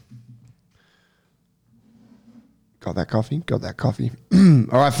Got that coffee.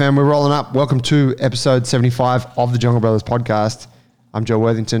 All right, fam, we're rolling up. Welcome to episode 75 of the Jungle Brothers podcast. I'm Joe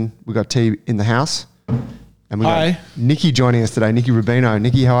Worthington. We got T in the house. And we got Nikki joining us today. Nikki Rubino.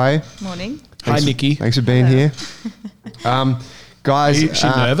 Nikki, how are you? Morning. Hi, Nikki. Thanks for being here. Guys. Is she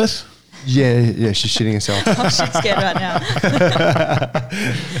nervous? Yeah, she's shitting herself. Oh, she's scared right now.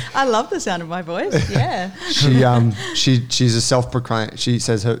 I love the sound of my voice. Yeah. She's a self-proclaimed. She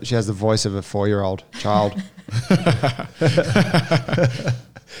says she has the voice of a 4-year-old child. But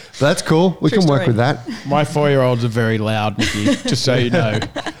that's cool. We can work with that. My 4-year-olds are very loud, Nikki. Just so you know,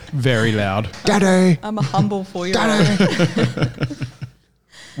 very loud. Daddy. I'm a humble 4-year-old.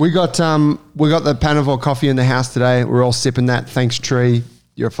 We got the Panavore coffee in the house today. We're all sipping that. Thanks, Tree.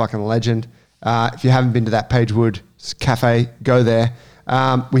 You're a fucking legend. If you haven't been to that Pagewood Cafe, go there.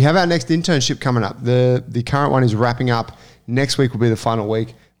 We have our next internship coming up. The current one is wrapping up. Next week will be the final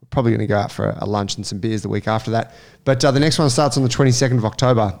week. We're probably going to go out for a lunch and some beers the week after that. But the next one starts on the 22nd of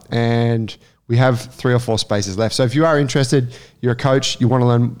October, and we have 3 or 4 spaces left. So if you are interested, you're a coach, you want to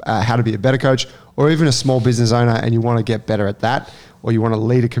learn how to be a better coach, or even a small business owner and you want to get better at that, or you want to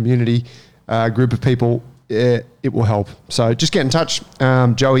lead a community group of people, it will help. So just get in touch,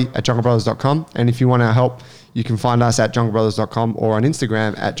 Joey at junglebrothers.com. And if you want our help, you can find us at junglebrothers.com or on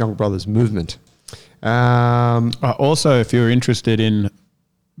Instagram at junglebrothersmovement. Also, if you're interested in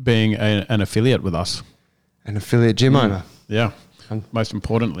being an affiliate with us. An affiliate gym owner. Yeah, most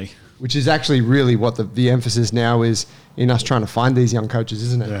importantly. Which is actually really what the emphasis now is in us trying to find these young coaches,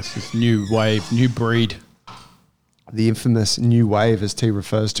 isn't it? Yes, this new wave, new breed. The infamous new wave, as T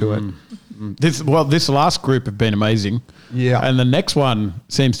refers to it. This last group have been amazing. Yeah. And the next one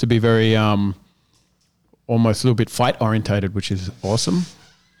seems to be very almost a little bit fight orientated, which is awesome.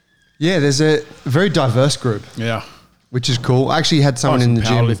 Yeah, there's a very diverse group. Yeah. Which is cool. I actually had someone in the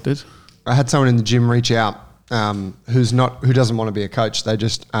gym. Powerlifters. I had someone in the gym reach out who doesn't want to be a coach. They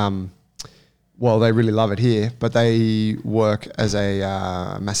just they really love it here, but they work as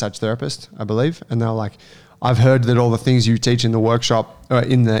a massage therapist, I believe. And they're like, I've heard that all the things you teach in the workshop,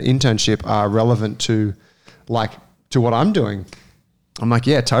 in the internship, are relevant to what I'm doing. I'm like,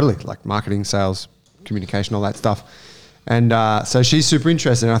 yeah, totally. Like marketing, sales, communication, all that stuff. And so she's super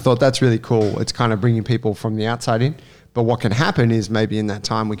interested. And I thought that's really cool. It's kind of bringing people from the outside in. But what can happen is maybe in that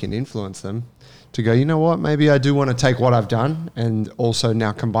time we can influence them to go, you know what, maybe I do want to take what I've done and also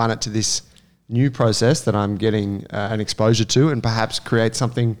now combine it to this new process that I'm getting an exposure to and perhaps create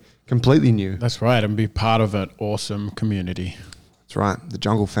something completely new. That's right, and be part of an awesome community. That's right, the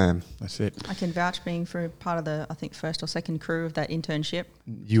Jungle Fam. That's it. I can vouch being for part of the, I think, first or second crew of that internship.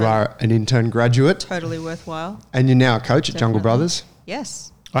 You are an intern graduate. Totally worthwhile. And you're now a coach at Jungle Brothers.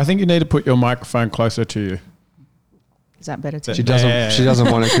 Yes. I think you need to put your microphone closer to you. Is that better too? She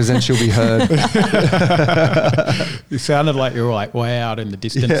doesn't want it because then she'll be heard. You sounded like you were like way out in the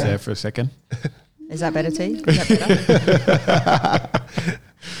distance there for a second. Is that better too? Is that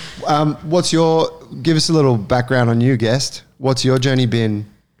better? Give us a little background on you, guest. What's your journey been?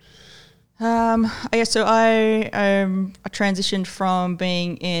 So I transitioned from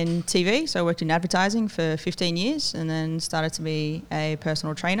being in TV. So I worked in advertising for 15 years and then started to be a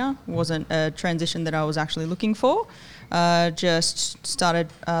personal trainer. It wasn't a transition that I was actually looking for. Just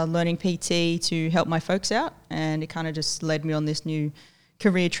started learning PT to help my folks out, and it kind of just led me on this new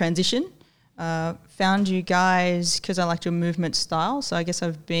career transition. Found you guys because I liked your movement style. So I guess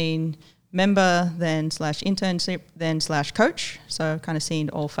I've been member, then / internship, then / coach. So I've kind of seen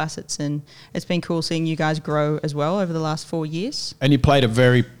all facets, and it's been cool seeing you guys grow as well over the last 4 years. And you played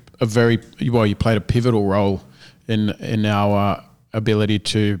you played a pivotal role in our ability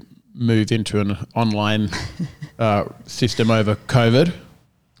to move into an online system over COVID.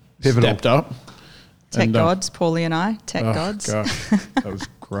 Pivotal. Stepped up. Tech gods, Paulie and I, tech gods. Gosh, that was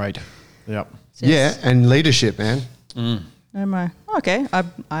great. Yep. Yes. Yeah, and leadership, man. Okay.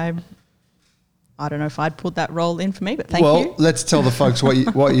 I don't know if I'd put that role in for me, but thank you. Well, let's tell the folks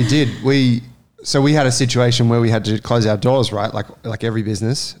what you did. We had a situation where we had to close our doors, right? Like every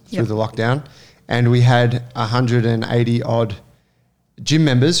business through the lockdown. And we had 180 odd gym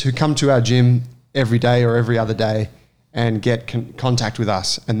members who come to our gym every day or every other day and get contact with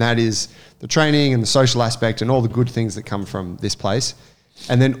us. And that is the training and the social aspect and all the good things that come from this place.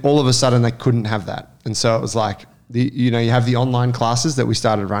 And then all of a sudden they couldn't have that. And so it was like, you have the online classes that we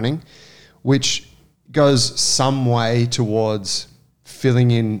started running, which goes some way towards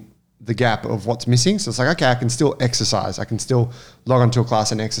filling in the gap of what's missing. So it's like, okay, I can still exercise. I can still log onto a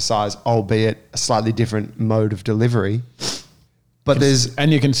class and exercise, albeit a slightly different mode of delivery. But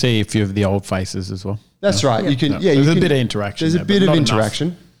and you can see a few of the old faces as well. That's right. You can, there's a bit of interaction. There's a bit of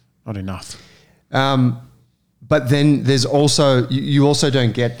interaction. Not enough. But then there's also you also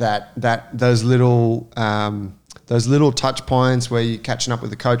don't get those little touch points where you're catching up with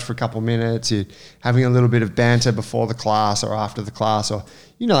the coach for a couple of minutes, you're having a little bit of banter before the class or after the class, or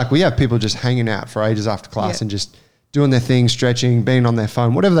like we have people just hanging out for ages after class and just doing their thing, stretching, being on their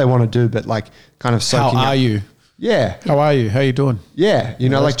phone, whatever they want to do, but like kind of soaking How are you? Yeah. How are you? How you doing? Yeah.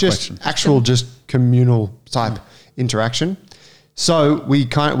 Like just question. actual, just communal type interaction. So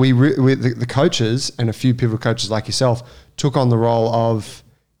the coaches and a few pivotal coaches like yourself took on the role of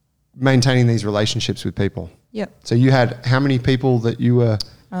maintaining these relationships with people. Yep. So you had how many people that you were?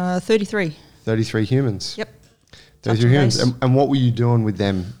 33. 33 humans. Yep. 33 humans. And what were you doing with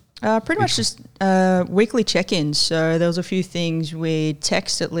them? Pretty much just weekly check-ins. So there was a few things we'd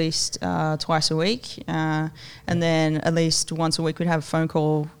text at least twice a week, and then at least once a week we'd have a phone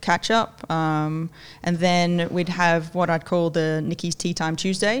call catch-up, and then we'd have what I'd call the Nikki's Tea Time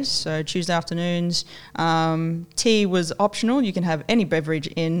Tuesdays. So Tuesday afternoons, tea was optional. You can have any beverage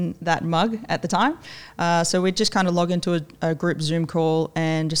in that mug at the time. So we'd just kind of log into a group Zoom call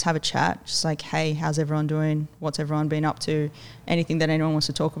and just have a chat, just like, hey, how's everyone doing? What's everyone been up to? Anything that anyone wants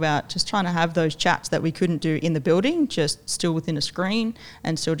to talk about, just trying to have those chats that we couldn't do in the building, just still within a screen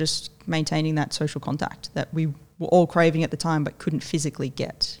and still just maintaining that social contact that we were all craving at the time but couldn't physically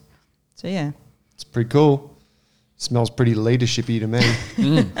get. So, yeah. It's pretty cool. Smells pretty leadershipy to me.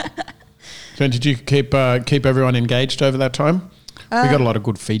 So did you keep everyone engaged over that time? We got a lot of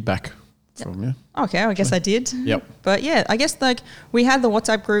good feedback from you. Okay, I guess I did. Yep. But yeah, I guess like we had the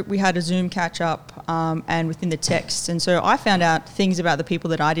WhatsApp group, we had a Zoom catch up, and within the text. And so I found out things about the people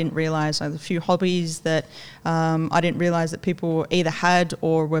that I didn't realize, like a few hobbies that I didn't realize that people either had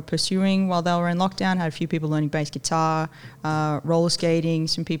or were pursuing while they were in lockdown. Had a few people learning bass guitar, roller skating,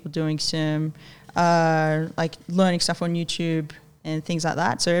 some people doing some like learning stuff on YouTube and things like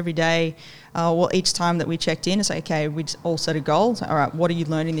that. So every day, each time that we checked in, it's like, okay, we'd all set a goal. So, all right, what are you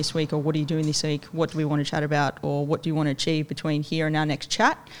learning this week, or what are you doing this week? What do we want to chat about, or what do you want to achieve between here and our next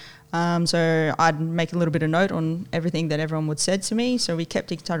chat? So I'd make a little bit of note on everything that everyone would said to me. So we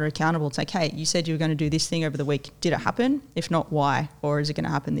kept each other accountable. It's like, hey, you said you were going to do this thing over the week. Did it happen? If not, why? Or is it going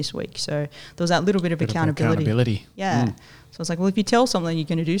to happen this week? So there was that little bit of accountability. Yeah. So it's like, well, if you tell someone you're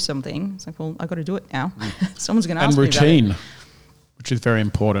going to do something, it's like, well, I've got to do it now. Someone's going to ask me about it. And routine, which is very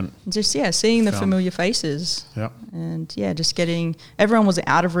important. Just, seeing the familiar faces. Yeah. And, just everyone was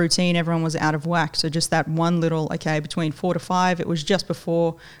out of routine, everyone was out of whack. So just that one little, between 4 to 5, it was just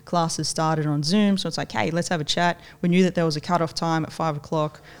before classes started on Zoom. So it's like, hey, let's have a chat. We knew that there was a cutoff time at 5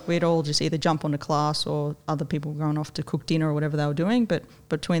 o'clock. We'd all just either jump onto class or other people going off to cook dinner or whatever they were doing. But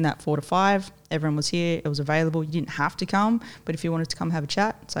between that 4 to 5, everyone was here. It was available. You didn't have to come. But if you wanted to come have a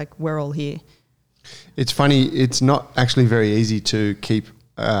chat, it's like, we're all here. It's funny. It's not actually very easy to keep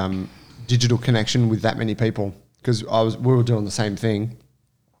digital connection with that many people, because we were doing the same thing,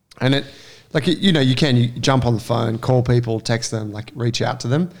 and you jump on the phone, call people, text them, reach out to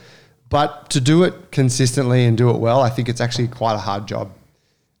them, but to do it consistently and do it well, I think it's actually quite a hard job.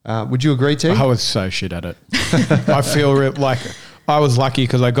 Would you agree, T? I was so shit at it. I feel like I was lucky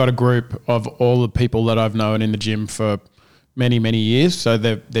because I got a group of all the people that I've known in the gym for many, many years. So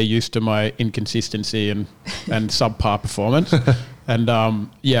they're used to my inconsistency and subpar performance. And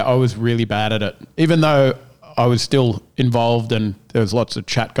I was really bad at it, even though I was still involved and there was lots of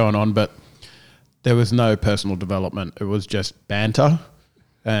chat going on, but there was no personal development. It was just banter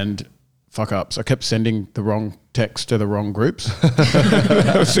and fuck ups. I kept sending the wrong text to the wrong groups.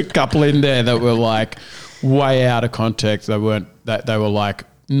 There was a couple in there that were like way out of context. They were like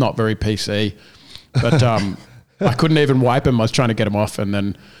not very PC, but I couldn't even wipe them. I was trying to get them off, and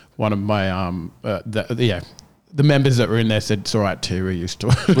then one of my the members that were in there said, "It's all right, too. We're used to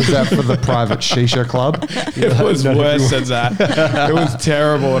it." Was that for the private shisha club? It was worse than that. It was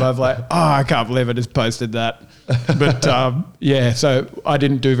terrible, and I was like, "Oh, I can't believe I just posted that." But so I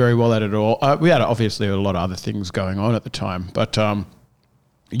didn't do very well at it at all. We had obviously a lot of other things going on at the time, but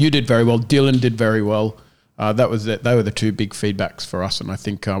you did very well. Dylan did very well. That was it. They were the two big feedbacks for us, and I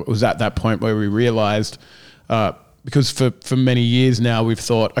think it was at that point where we realised. Because for many years now we've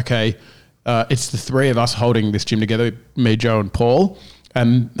thought, okay, it's the three of us holding this gym together, me, Joe and Paul,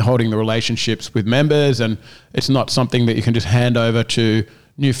 and holding the relationships with members, and it's not something that you can just hand over to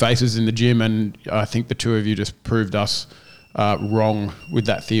new faces in the gym. And I think the two of you just proved us wrong with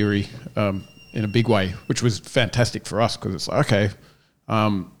that theory in a big way, which was fantastic for us, because it's like, okay,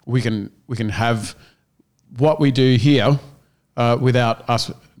 we can have what we do here without us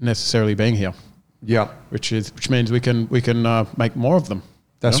necessarily being here. Yeah, which means we can make more of them.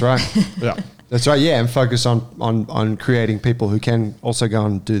 That's right. Yeah, that's right. Yeah, and focus on creating people who can also go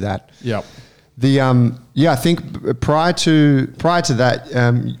and do that. Yeah. I think prior to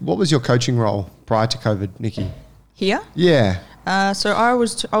that, what was your coaching role prior to COVID, Nikki? Here? Yeah. So I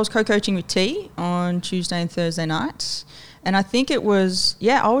was co-coaching with T on Tuesday and Thursday nights. And I think it was,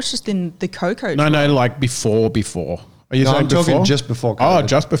 I was just in the co-coach. No, like before. Are you saying I'm talking before? just before COVID. Oh,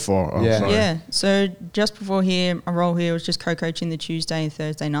 just before. Oh, Yeah. sorry. Yeah, so just before here, my role here was just co-coaching the Tuesday and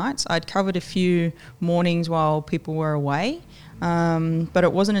Thursday nights. I'd covered a few mornings while people were away, but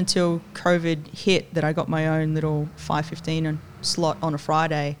it wasn't until COVID hit that I got my own little 5:15 slot on a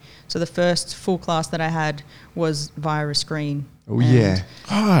Friday. So the first full class that I had was via a screen. Oh, yeah.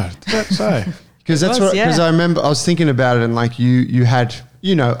 Oh, that's so. Because I remember I was thinking about it, and like you had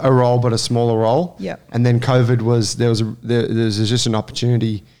a role but a smaller role. Yep. And then COVID was there was just an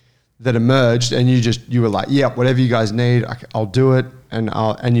opportunity that emerged, and you were like, yeah, whatever you guys need, I'll do it,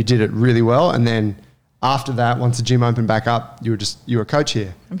 and you did it really well. And then after that, once the gym opened back up, you were a coach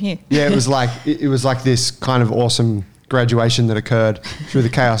here. I'm here. Yeah, it was like it was like this kind of awesome graduation that occurred through the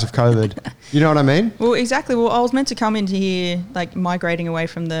chaos of COVID. You know what I mean? Well, exactly. Well, I was meant to come into here, like migrating away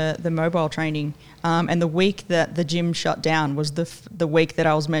from the mobile training, and the week that the gym shut down was the week that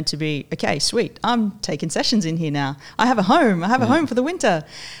I was meant to be, okay, sweet, I'm taking sessions in here now. I have a home. I have a home for the winter.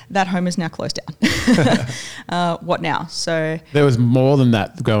 That home is now closed down. What now? So There was more than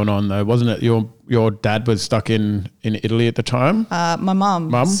that going on though, wasn't it? Your dad was stuck in Italy at the time? my mum.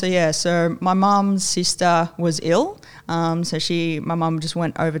 Mum? So my mum's sister was ill. My mum just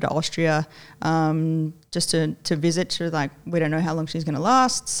went over to Austria just to visit. She was like, we don't know how long she's going to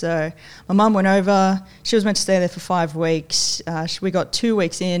last. So my mum went over. She was meant to stay there for 5 weeks. We got 2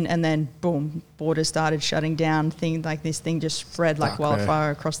 weeks in, and then boom, borders started shutting down. This thing just spread like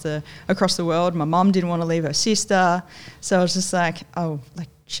wildfire across the world. My mum didn't want to leave her sister. So I was just like, oh, like,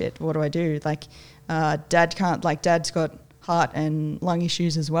 shit, what do I do? Like, dad can't, like, dad's got heart and lung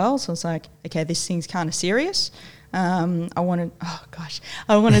issues as well. So it's like, okay, this thing's kind of serious. I wanted to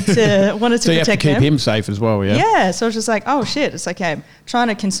So you have to protect keep them. him safe as well, yeah? Yeah, so I was just like, oh shit, it's okay. I'm trying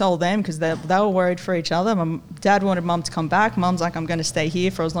to console them because they were worried for each other. My dad wanted mum to come back. Mum's like, I'm going to stay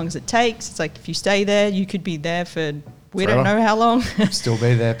here for as long as it takes. It's like, if you stay there, you could be there for we Forever. don't know how long. Still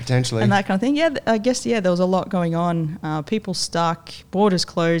be there potentially. And that kind of thing. Yeah, I guess, there was a lot going on. People stuck, borders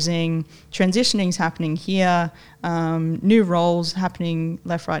closing, transitioning's happening here, new roles happening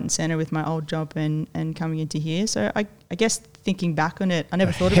left, right and centre with my old job and coming into here. So I guess thinking back on it, I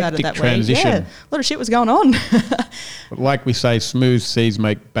never thought about it hectic that transition. way. Yeah, a lot of shit was going on. Like we say, smooth seas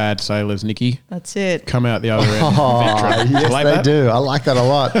make bad sailors, Nikki. That's it. Come out the other end. Oh, veteran. yes, Like they that? do. I like that a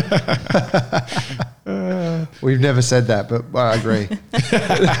lot. We've never said that, but I agree. But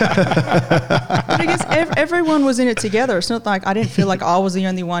I guess everyone was in it together. It's not like I didn't feel like I was the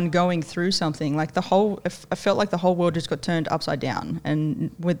only one going through something. Like I felt like the whole world just got turned upside down,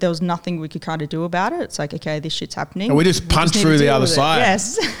 and there was nothing we could kind of do about it. It's like, okay, this shit's happening. And we just punched need to through the deal other with it. side.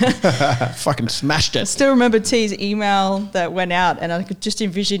 Yes. Fucking smashed I it. still remember T's email that went out, and I could just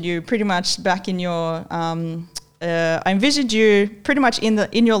envision you pretty much back in your. I envisioned you pretty much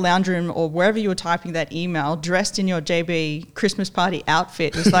in your lounge room or wherever you were typing that email, dressed in your JB Christmas party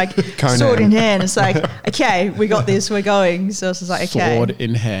outfit. It's like Conan. sword in hand. It's like, okay, we got this, we're going. So it's just like, okay. Sword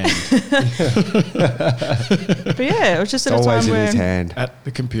in hand But yeah, it was just at a Always time in where his hand. at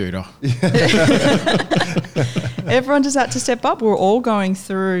the computer. everyone just had to step up. We were all going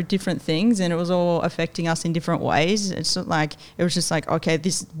through different things, and it was all affecting us in different ways. It's not like it was just like, okay,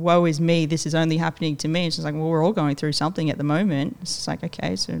 this woe is me. This is only happening to me. It's just like, well, we're all going through something at the moment. It's just like,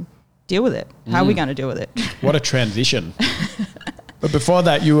 okay, so deal with it. How are we going to deal with it? What a transition. But before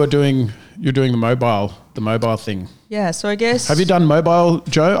that, you're doing the mobile thing. Yeah, so I guess. Have you done mobile,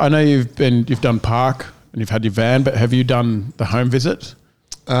 Joe? I know you've done park and you've had your van, but have you done the home visit?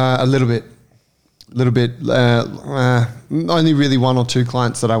 A little bit. Only really one or two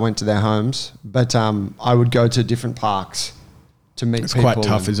clients that I went to their homes, but I would go to different parks to meet It's people. quite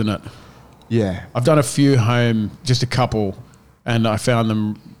tough, isn't it? Yeah. I've done a few home, just a couple, and I found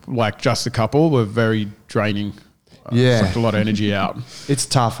them, like just a couple, were very draining. Yeah. Sucked a lot of energy out. It's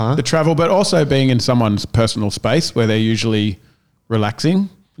tough, huh? The travel, but also being in someone's personal space where they're usually relaxing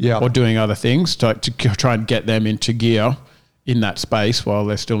or doing other things to try and get them into gear in that space while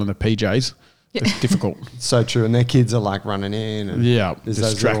they're still in the PJs. It's difficult. So true. And their kids are like running in. And Yeah, there's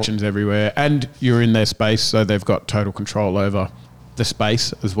those distractions everywhere. And you're in their space, so they've got total control over the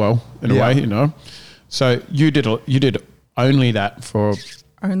space as well, in a way, you know. So you did only that for...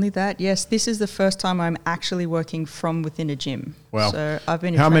 Only that, yes. This is the first time I'm actually working from within a gym. Wow. So I've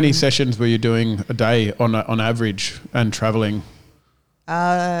been. How many sessions were you doing a day on average and traveling?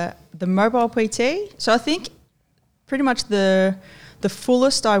 The mobile PT. So I think pretty much the the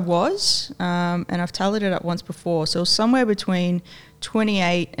fullest I was, and I've tallied it up once before, so it was somewhere between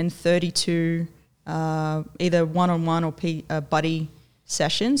 28 and 32, either one-on-one or buddy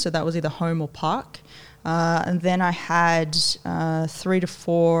sessions. So that was either home or park. And then I had 3 to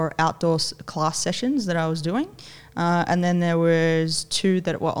 4 outdoor class sessions that I was doing. And then there was 2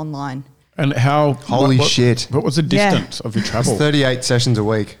 that were online. And how? Holy shit. What was the distance of your travel? 38 sessions a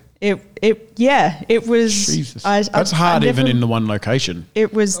week. It was. Jesus. That's hard even in the one location.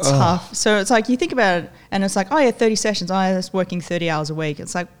 It was tough. So it's like you think about it and it's like, oh yeah, 30 sessions. Oh, that's working 30 hours a week.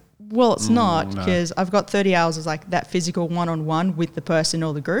 It's like, well, it's not, because I've got 30 hours as like that physical one-on-one with the person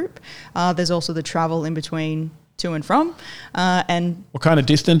or the group. There's also the travel in between to and from. And what kind of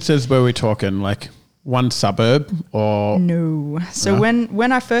distances were we talking? Like one suburb or? No. So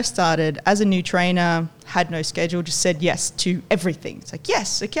when I first started as a new trainer, had no schedule, just said yes to everything. It's like,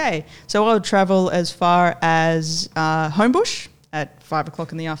 yes, okay. So I would travel as far as Homebush at 5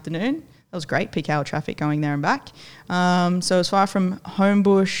 o'clock in the afternoon. That was great, peak hour traffic going there and back. So as far from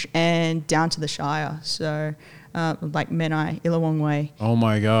Homebush and down to the Shire. So like Menai, Illawong Way. Oh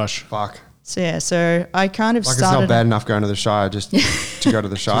my gosh. Fuck. So yeah, so I kind of Like started. it's not bad enough going to the Shire just to go to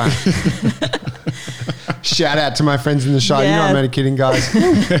the Shire. Shout out to my friends in the Shire. You know I'm only kidding, guys.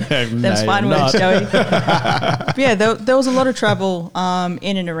 That's fine words, Joey. But yeah, there was a lot of travel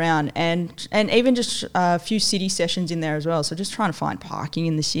in and around, and even just a few city sessions in there as well. So just trying to find parking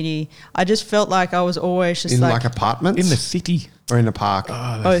in the city. I just felt like I was always just In like apartments? In the city. Or in a park?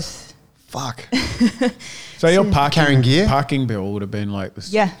 both. Fuck. So your Carrying gear? parking bill would have been like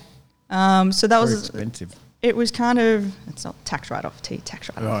this. Yeah. So that was expensive. It was kind of, it's not tax write-off, tax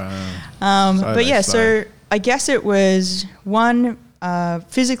write-off. So But yeah, so I guess it was one,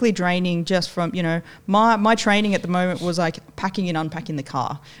 physically draining just from, my training at the moment was like packing and unpacking the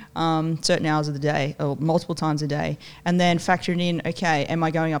car, certain hours of the day or multiple times a day. And then factoring in, okay, am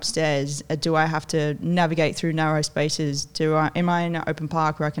I going upstairs? Do I have to navigate through narrow spaces? Am I in an open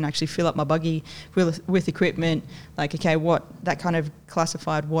park where I can actually fill up my buggy with equipment? Like, okay, that kind of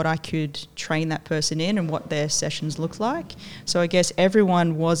classified what I could train that person in and what their sessions looked like. So I guess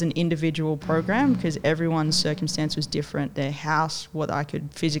everyone was an individual program because everyone's circumstance was different. Their house, what I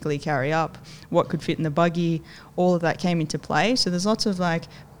could physically carry up, what could fit in the buggy, all of that came into play. So there's lots of like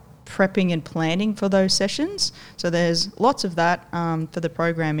prepping and planning for those sessions. So there's lots of that for the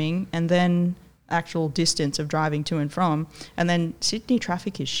programming, and then actual distance of driving to and from. And then Sydney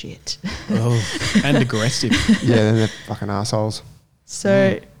traffic is shit. And aggressive. Yeah, they're fucking assholes.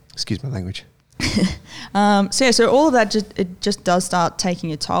 So excuse my language. So all of that just does start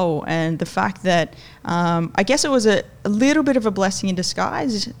taking a toll, and the fact that I guess it was a little bit of a blessing in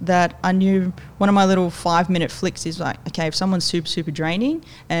disguise that I knew one of my little 5-minute flicks is like, okay, if someone's super draining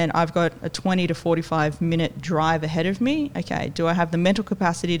and I've got a 20 to 45 minute drive ahead of me, okay, do I have the mental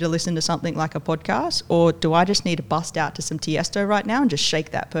capacity to listen to something like a podcast, or do I just need to bust out to some Tiesto right now and just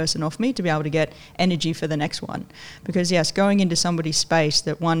shake that person off me to be able to get energy for the next one? Because yes, going into somebody's space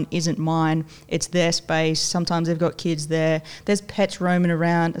that one isn't mine, it's their space. Sometimes they've got kids there. There's pets roaming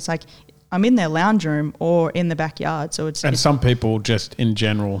around. It's like I'm in their lounge room or in the backyard. So it's some people just in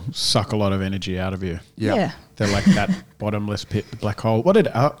general suck a lot of energy out of you. Yep. Yeah. They're like that bottomless pit, the black hole. What did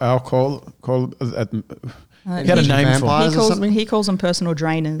Al call? He had a name for vampires or something? He calls them personal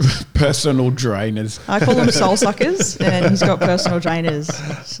drainers. personal drainers. I call them soul suckers, and he's got personal drainers.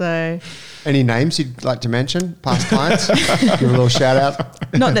 So Any names you'd like to mention? Past clients? Give a little shout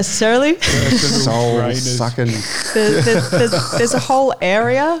out. not necessarily. Soul drainers. sucking. There's a whole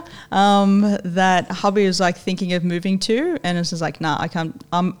area that hubby was like thinking of moving to, and it's just like, nah, I can't.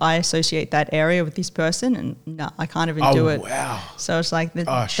 I associate that area with this person, and nah, I can't even do it. Wow. So it's like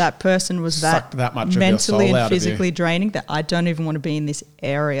Gosh. that person was Sucked that much of your mentally soul and out of you. physically draining that I don't even want to be in this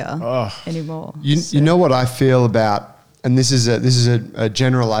area anymore. You know what I feel about, and this is a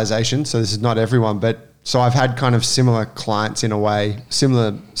generalization, so this is not everyone, but so I've had kind of similar clients in a way,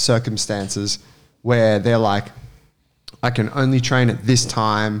 similar circumstances where they're like, I can only train at this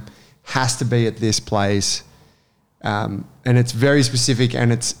time, has to be at this place, and it's very specific,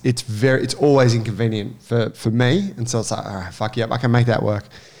 and it's always inconvenient for me, and so it's like, all right, fuck yep, I can make that work.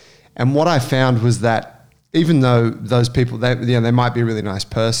 And what I found was that even though those people, they might be a really nice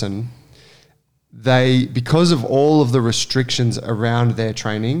person, because of all of the restrictions around their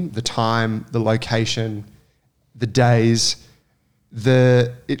training, the time, the location, the days,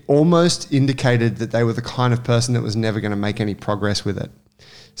 it almost indicated that they were the kind of person that was never going to make any progress with it.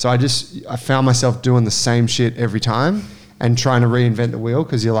 So I found myself doing the same shit every time and trying to reinvent the wheel,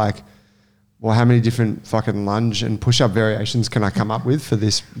 because you're like, well, how many different fucking lunge and push-up variations can I come up with for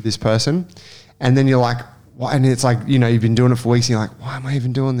this person? And then you're like, why? And it's like, you know, you've been doing it for weeks and you're like, why am I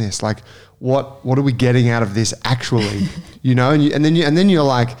even doing this? Like, what are we getting out of this actually? You know, and then you're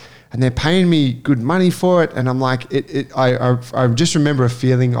like, and they're paying me good money for it. And I'm like, I just remember a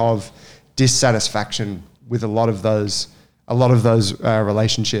feeling of dissatisfaction with a lot of those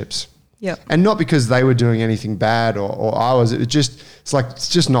relationships. Yep. And not because they were doing anything bad or I was, it's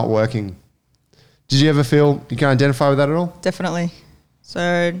just not working. Did you ever feel you can identify with that at all? Definitely.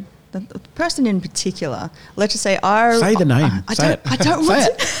 So the person in particular, let's just say Say the name. I don't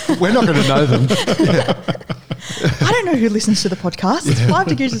want to. We're not going to know them. I don't know who listens to the podcast. It's 5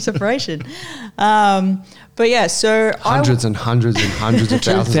 degrees of separation. But yeah, so Hundreds and hundreds and hundreds of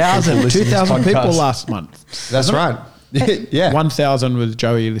thousands. 2,000 people last month. That's right. Yeah. 1,000 was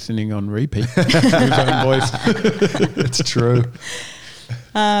Joey listening on repeat. His own voice. It's true.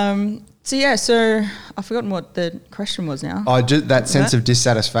 So yeah, so I've forgotten what the question was now. That sense of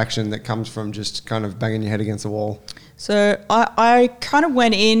dissatisfaction that comes from just kind of banging your head against the wall. So I kind of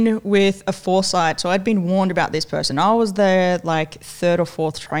went in with a foresight. So I'd been warned about this person. I was their like 3rd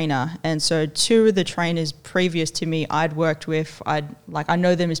or 4th trainer. And so 2 of the trainers previous to me I'd worked with, I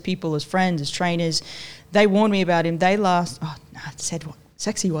know them as people, as friends, as trainers. They warned me about him. I said what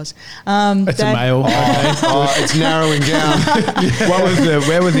sexy was. It's a male. It's narrowing down.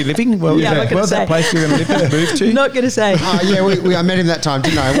 Where was he living? Where was that place you were going to move to? Not going to say. I met him that time,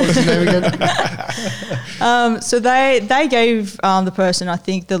 didn't I? What was his name again? So they gave the person, I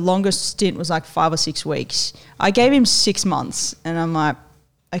think the longest stint was like 5 or 6 weeks. I gave him 6 months, and I'm like,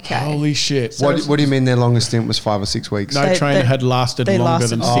 okay. Holy shit. So what do you mean their longest stint was 5 or 6 weeks? No trainer had lasted longer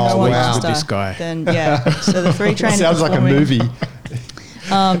than 6 weeks with this guy. Then, yeah. So the 3 trainers. Sounds like a movie.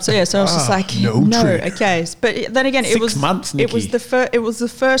 So I was just like, no, okay. But then again, 6 months, Nikki. It was the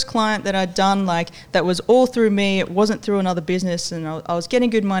first client that I'd done that was all through me. It wasn't through another business, and I was getting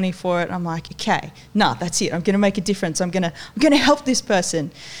good money for it. I'm like, okay, that's it. I'm going to make a difference. I'm going to help this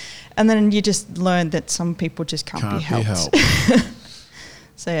person. And then you just learn that some people just can't be helped.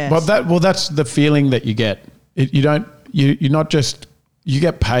 So yeah. Well, that's the feeling that you get. You're not just, you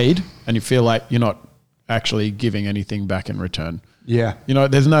get paid and you feel like you're not actually giving anything back in return. Yeah. You know,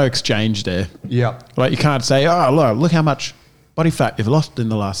 there's no exchange there. Yeah. Like you can't say, oh, look how much body fat you've lost in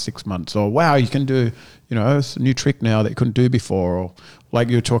the last 6 months, or wow, you can do, it's a new trick now that you couldn't do before, or like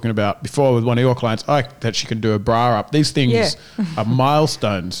you were talking about before with one of your clients, that she can do a bra up. These things are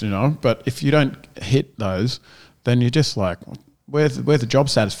milestones, but if you don't hit those, then you're just like, where's the job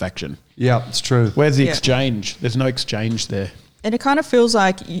satisfaction? Yeah, it's true. Where's the exchange? There's no exchange there. And it kind of feels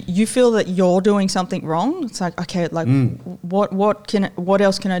like you feel that you're doing something wrong. It's like, okay, what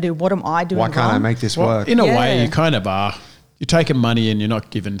else can I do? What am I doing wrong? Why can't I make this work? In a way, you kind of are. You're taking money and you're not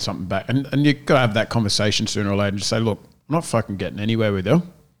giving something back. And you've got to have that conversation sooner or later and just say, look, I'm not fucking getting anywhere with you.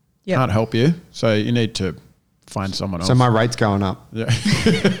 Yep. Can't help you. So you need to find someone else. So my rate's going up. Yeah.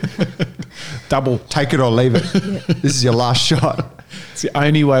 Double. Take it or leave it. Yeah. This is your last shot. It's the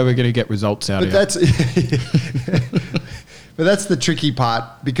only way we're going to get results out of it. But that's the tricky part,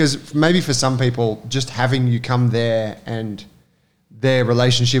 because maybe for some people, just having you come there and their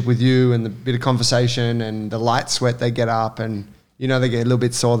relationship with you and the bit of conversation and the light sweat they get up and, they get a little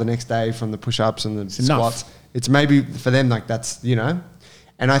bit sore the next day from the push-ups and the squats. It's maybe for them like that's, And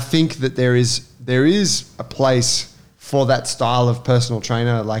I think that there is a place for that style of personal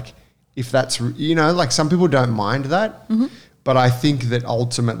trainer. Like if that's, like some people don't mind that, but I think that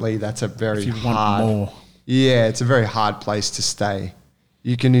ultimately that's a very hard. Want more. Yeah, it's a very hard place to stay.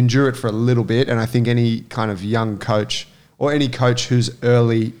 You can endure it for a little bit, and I think any kind of young coach or any coach who's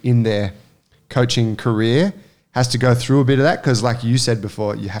early in their coaching career has to go through a bit of that, because like you said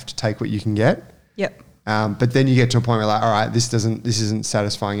before, you have to take what you can get. Yep. But then you get to a point where like, all right, this isn't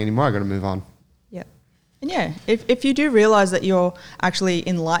satisfying anymore. I got to move on. Yep. And yeah, if you do realize that you're actually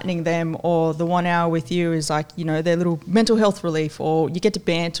enlightening them, or the 1 hour with you is like, their little mental health relief, or you get to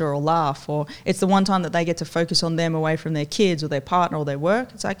banter or laugh, or it's the one time that they get to focus on them away from their kids or their partner or their work.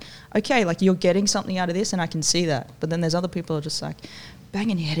 It's like, okay, like you're getting something out of this and I can see that. But then there's other people who are just like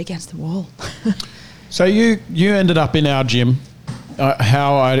banging your head against the wall. So you ended up in our gym.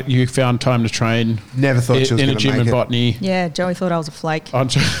 You found time to train? Never thought she was in a gym in Botany. Yeah, Joey thought I was a flake.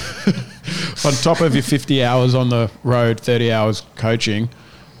 On top of your 50 hours on the road, 30 hours coaching,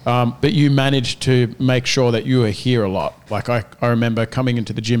 but you managed to make sure that you were here a lot. Like I remember coming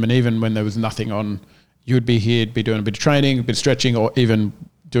into the gym, and even when there was nothing on, you would be here, be doing a bit of training, a bit of stretching, or even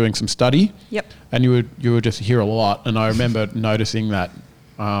doing some study. Yep. And you would just here a lot. And I remember noticing that.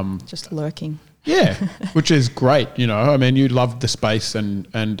 Just lurking. Yeah, which is great. You know, I mean, you loved the space and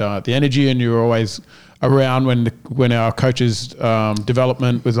the energy, and you were always around when our coaches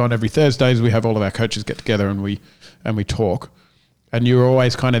development was on every Thursdays. We have all of our coaches get together and we talk, and you were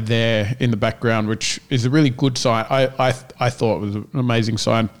always kind of there in the background, which is a really good sign. I thought it was an amazing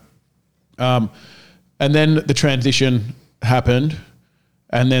sign. And then the transition happened,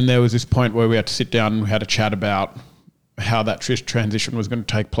 and then there was this point where we had to sit down and we had a chat about how that transition was going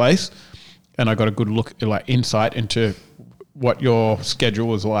to take place. And I got a good look, like insight into what your schedule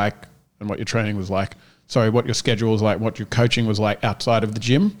was like and what your training was like. Sorry, what your schedule was like, what your coaching was like outside of the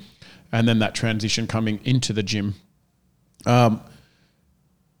gym, and then that transition coming into the gym.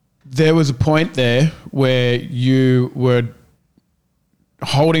 There was a point there where you were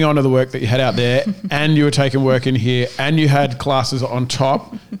holding on to the work that you had out there and you were taking work in here and you had classes on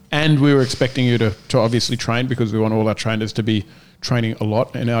top, and we were expecting you to obviously train, because we want all our trainers to be training a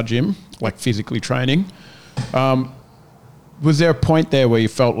lot in our gym, like physically training. Was there a point there where you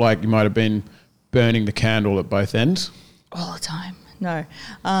felt like you might have been burning the candle at both ends? All the time. No.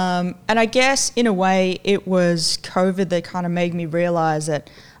 And I guess in a way it was COVID that kind of made me realize that,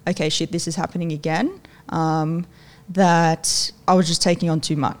 okay, shit, this is happening again. That I was just taking on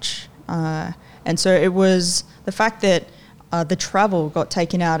too much. And so it was the fact that the travel got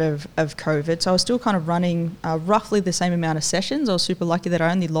taken out of COVID. So I was still kind of running roughly the same amount of sessions. I was super lucky that I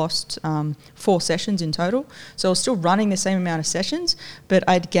only lost 4 sessions in total. So I was still running the same amount of sessions, but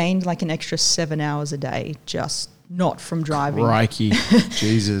I'd gained like an extra 7 hours a day just not from driving. Crikey.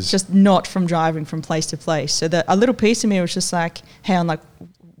 Jesus. Just not from driving from place to place. So that a little piece of me was just like, hey, I'm like,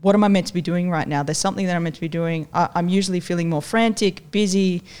 what am I meant to be doing right now? There's something that I'm meant to be doing. I'm usually feeling more frantic,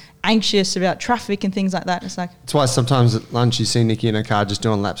 busy, anxious about traffic and things like that. It's like, That's why sometimes at lunch you see Nikki in her car just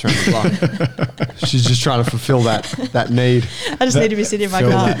doing laps around the block. She's just trying to fulfill that need. I just need to be sitting in my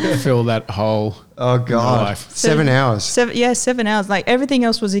car. Fill that hole. Oh God, life. 7 hours. 7 hours. Like everything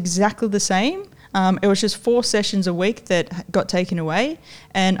else was exactly the same. It was just 4 sessions a week that got taken away,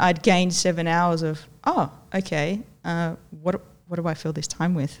 and I'd gained 7 hours of, oh, okay, what do I fill this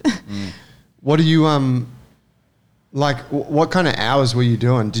time with? What do you like? What kind of hours were you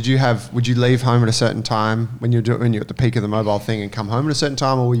doing? Would you leave home at a certain time when you're at the peak of the mobile thing and come home at a certain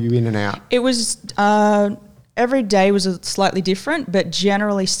time, or were you in and out? It was every day was slightly different, but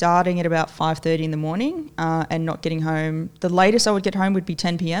generally starting at about 5:30 in the morning and not getting home. The latest I would get home would be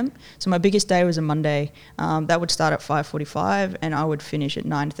 10 p.m. So my biggest day was a Monday. That would start at 5:45 and I would finish at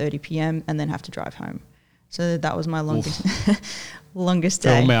 9:30 p.m. and then have to drive home. So that was my longest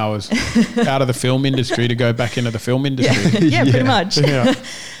day. Film hours. Out of the film industry to go back into the film industry. Yeah, pretty much. Yeah.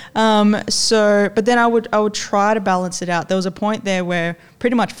 But then I would try to balance it out. There was a point there where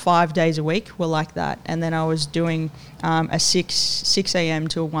pretty much 5 days a week were like that. And then I was doing a 6 a.m.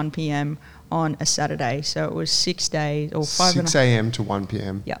 to 1 p.m. on a Saturday. So it was 6 days or 5 6 a.m. to 1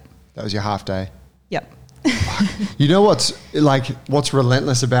 p.m. Yep. That was your half day. Yep. You know what's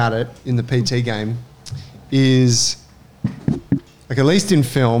relentless about it in the PT game is, like, at least in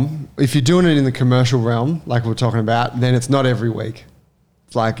film, if you're doing it in the commercial realm, like we're talking about, then it's not every week.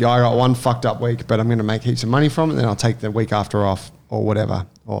 It's like, I got one fucked up week, but I'm going to make heaps of money from it. Then I'll take the week after off or whatever,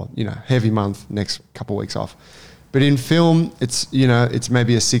 or, heavy month, next couple of weeks off. But in film, it's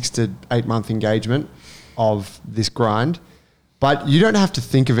maybe a 6 to 8 month engagement of this grind. But you don't have to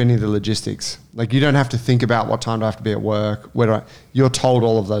think of any of the logistics. Like, you don't have to think about what time do I have to be at work. You're told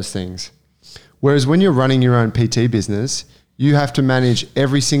all of those things. Whereas when you're running your own PT business, you have to manage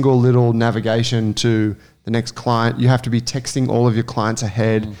every single little navigation to the next client. You have to be texting all of your clients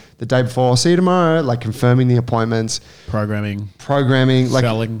ahead the day before. See you tomorrow, like confirming the appointments. Programming. Like,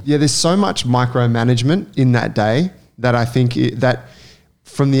 selling. Yeah, there's so much micromanagement in that day that I think that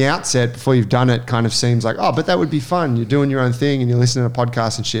from the outset, before you've done it, kind of seems like, oh, but that would be fun. You're doing your own thing and you're listening to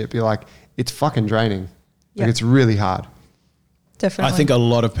podcasts and shit. But you're like, it's fucking draining. Yep. Like, it's really hard. Definitely. I think a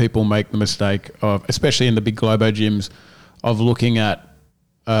lot of people make the mistake of, especially in the big Globo gyms, of looking at,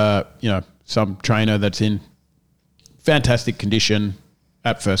 some trainer that's in fantastic condition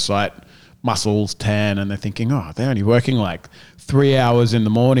at first sight, muscles, tan, and they're thinking, oh, they're only working like 3 hours in the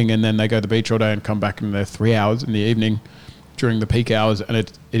morning, and then they go to the beach all day and come back and they're 3 hours in the evening during the peak hours, and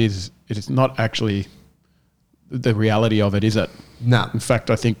it is not actually the reality of it, is it? No. In fact,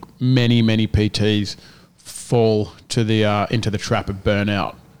 I think many PTs fall to the into the trap of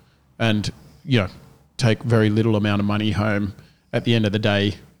burnout, and take very little amount of money home at the end of the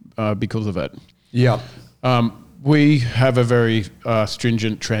day because of it. Yeah. We have a very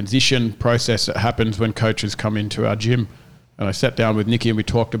stringent transition process that happens when coaches come into our gym. And I sat down with Nikki and we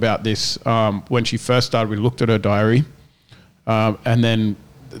talked about this. When she first started, we looked at her diary, and then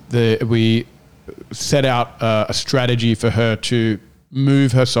we set out a strategy for her to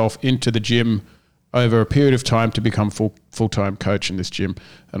move herself into the gym over a period of time to become full-time coach in this gym.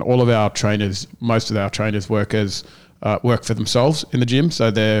 And all of our trainers, most of our trainers work for themselves in the gym. So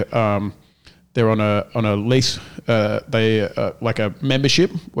they're on a lease. They like a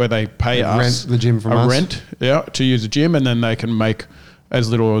membership where they pay us rent the gym from us. rent, to use the gym, and then they can make as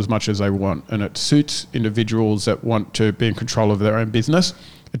little or as much as they want. And it suits individuals that want to be in control of their own business.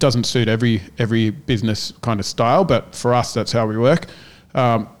 It doesn't suit every business kind of style, but for us, that's how we work.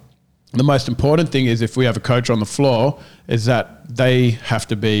 The most important thing is if we have a coach on the floor is that they have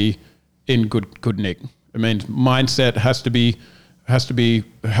to be in good nick. It means mindset has to be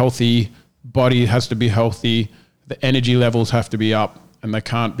healthy, body has to be healthy, the energy levels have to be up, and they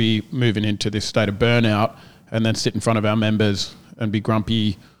can't be moving into this state of burnout and then sit in front of our members and be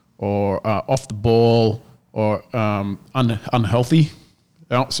grumpy or off the ball or unhealthy.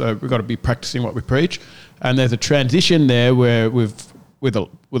 So we've got to be practicing what we preach. And there's a transition there where with a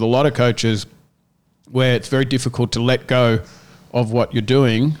lot of coaches where it's very difficult to let go of what you're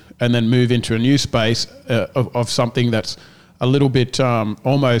doing and then move into a new space of something that's a little bit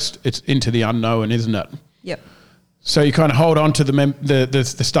almost it's into the unknown, isn't it? Yep. So you kind of hold on to the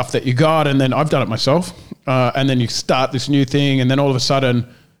stuff that you got, and then I've done it myself, and then you start this new thing, and then all of a sudden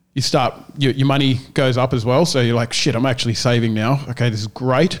you start your money goes up as well. So you're like, shit, I'm actually saving now. Okay, this is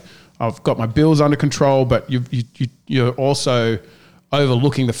great. I've got my bills under control, but you're also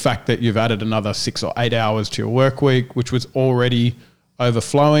overlooking the fact that you've added another 6 or 8 hours to your work week, which was already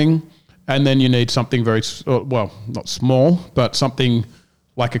overflowing. And then you need something very, well, not small, but something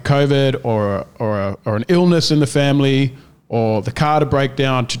like a COVID or an illness in the family or the car to break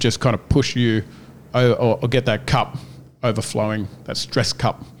down to just kind of push you or get that cup overflowing, that stress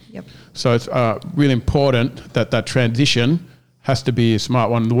cup. Yep. So it's really important that transition has to be a smart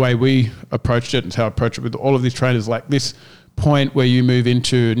one. The way we approached it and how I approach it with all of these trainers, like this point where you move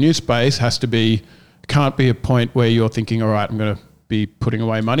into a new space can't be a point where you're thinking, all right, I'm going to be putting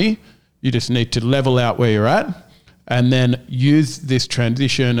away money. You just need to level out where you're at and then use this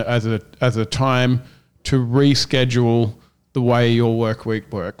transition as a time to reschedule the way your work week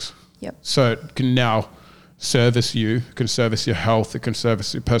works. Yep. So it can now service you, it can service your health, it can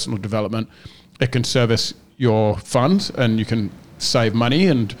service your personal development, it can service your funds, and you can save money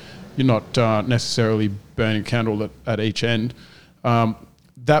and you're not necessarily burning a candle at each end.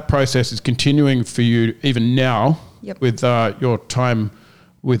 That process is continuing for you even now. Yep. With your time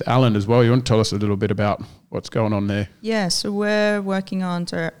with Alan as well. You want to tell us a little bit about what's going on there? Yeah, so we're working on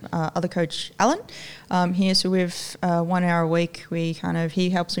other coach Alan here. So we've 1 hour a week. He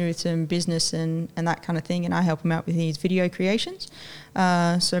helps me with some business and that kind of thing, and I help him out with his video creations.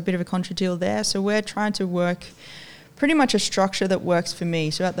 So a bit of a contra deal there. So we're trying to work pretty much a structure that works for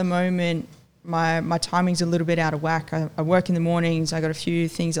me. So at the moment, my timing's a little bit out of whack. I work in the mornings, I got a few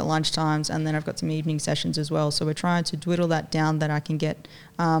things at lunchtimes, and then I've got some evening sessions as well. So we're trying to dwindle that down that I can get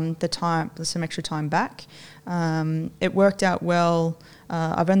some extra time back. It worked out well.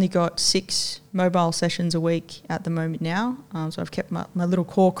 I've only got 6 mobile sessions a week at the moment now. So I've kept my little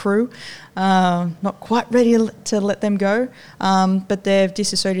core crew. Not quite ready to let them go, but they've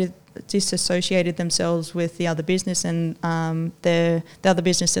disassociated themselves with the other business, and the other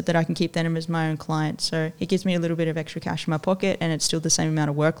business that I can keep them as my own client. So it gives me a little bit of extra cash in my pocket, and it's still the same amount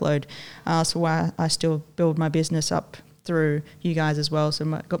of workload. So I still build my business up through you guys as well. So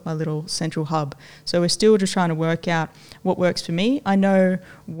I've got my little central hub. So we're still just trying to work out what works for me. I know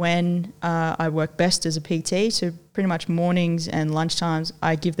when I work best as a PT. So pretty much mornings and lunchtimes,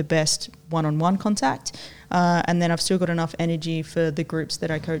 I give the best one-on-one contact. And then I've still got enough energy for the groups that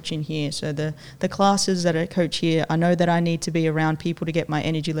I coach in here. So the classes that I coach here, I know that I need to be around people to get my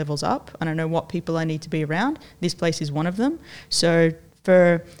energy levels up, and I know what people I need to be around. This place is one of them. So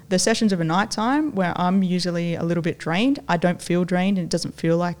for the sessions of a night time where I'm usually a little bit drained, I don't feel drained, and it doesn't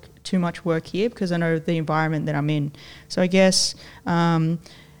feel like too much work here because I know the environment that I'm in. So I guess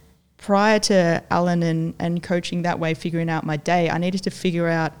prior to Alan and coaching that way, figuring out my day, I needed to figure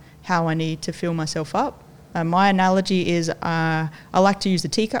out how I need to fill myself up. My analogy is I like to use the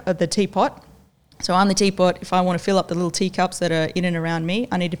teapot. So I'm the teapot. If I want to fill up the little teacups that are in and around me,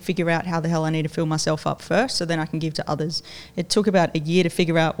 I need to figure out how the hell I need to fill myself up first, so then I can give to others. It took about a year to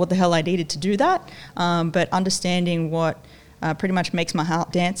figure out what the hell I needed to do that, but understanding what pretty much makes my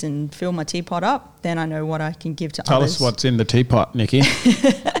heart dance and fill my teapot up, then I know what I can give to Tell others. us what's in the teapot, Nikki.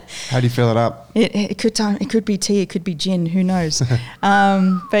 How do you fill it up? It could be tea, it could be gin, who knows?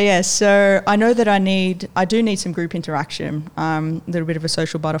 But yeah, so I know that I do need some group interaction, a little bit of a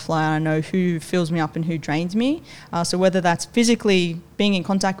social butterfly. I know who fills me up and who drains me. So whether that's physically being in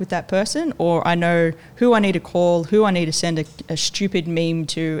contact with that person, or I know who I need to call, who I need to send a stupid meme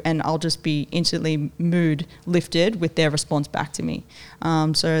to, and I'll just be instantly mood lifted with their response back to me.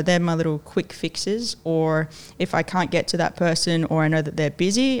 So they're my little quick fixes. Or if I can't get to that person, or I know that they're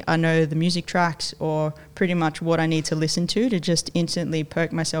busy, I know the music tracks or pretty much what I need to listen to just instantly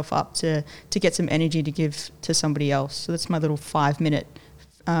perk myself up to get some energy to give to somebody else. So that's my little 5-minute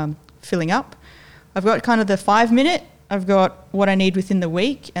filling up. I've got kind of the 5-minute. I've got what I need within the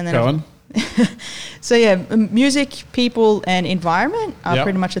week, and then Go on. So yeah, music, people, and environment are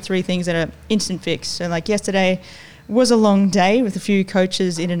pretty much the 3 things that are instant fix. So like yesterday was a long day with a few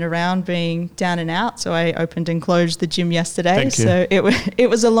coaches in and around being down and out. So I opened and closed the gym yesterday. Thank you. So it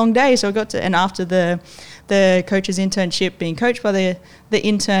was a long day. So I got to, and after the coach's internship, being coached by the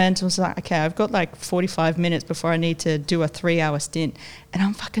interns, was like, okay, I've got like 45 minutes before I need to do a 3-hour stint, and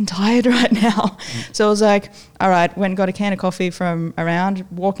I'm fucking tired right now. So I was like, all right, went and got a can of coffee from around,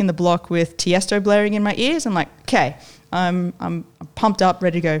 walking the block with Tiesto blaring in my ears. I'm like, okay, I'm pumped up,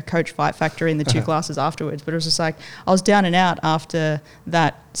 ready to go coach Fight Factory in the 2 classes afterwards. But it was just like, I was down and out after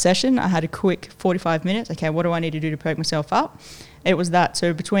that session. I had a quick 45 minutes. Okay, what do I need to do to perk myself up? It was that.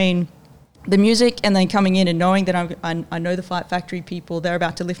 So between the music and then coming in and knowing that I know the Fight Factory people, they're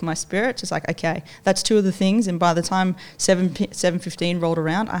about to lift my spirits. It's like, okay, that's 2 of the things. And by the time 7:15 rolled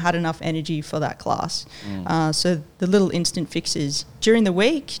around, I had enough energy for that class. So the little instant fixes during the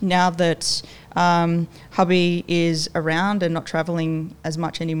week, now that hubby is around and not traveling as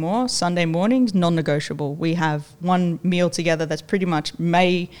much anymore, Sunday mornings, non-negotiable. We have one meal together that's pretty much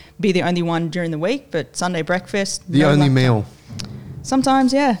may be the only one during the week, but Sunday breakfast. The only meal.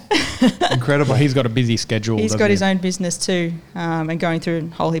 Sometimes, yeah. Incredible. Well, he's got a busy schedule. He's got his own business too, and going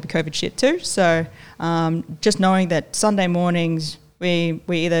through a whole heap of COVID shit too. So just knowing that Sunday mornings we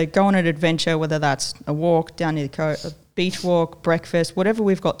either go on an adventure, whether that's a walk down near the coast, a beach walk, breakfast, whatever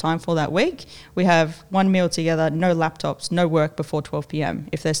we've got time for that week. We have one meal together, no laptops, no work before 12 p.m.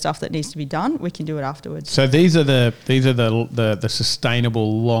 If there's stuff that needs to be done, we can do it afterwards. So these are the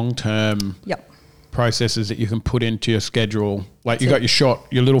sustainable long-term processes that you can put into your schedule. Like you got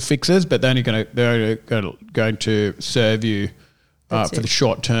your little fixes, but they're going to serve you for the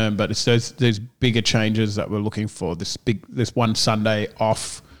short term. But it's those bigger changes that we're looking for. This one Sunday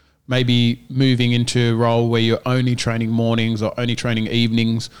off, maybe moving into a role where you're only training mornings or only training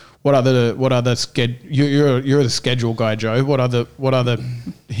evenings. What other you're the schedule guy, Joe. What other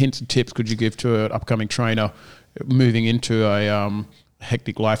hints and tips could you give to an upcoming trainer moving into a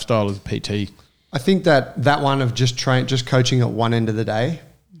hectic lifestyle as a PT? I think that one of just coaching at one end of the day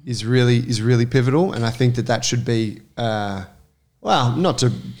is really pivotal, and I think that should be not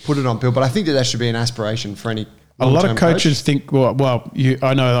to put it on people, but I think that should be an aspiration for any. A lot of coaches think.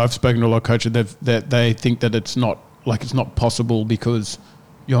 I know I've spoken to a lot of coaches that they think that it's not possible because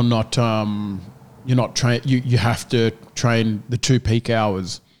you're not trained. You have to train the 2 peak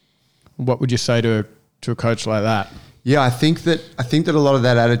hours. What would you say to a coach like that? Yeah, I think that a lot of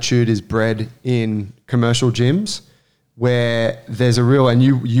that attitude is bred in commercial gyms where there's a real, and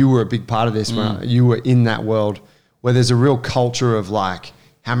you were a big part of this when you were in that world, where there's a real culture of like,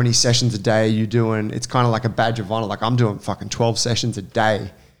 how many sessions a day are you doing? It's kind of like a badge of honor. Like I'm doing fucking 12 sessions a day.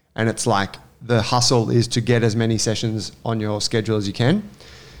 And it's like the hustle is to get as many sessions on your schedule as you can.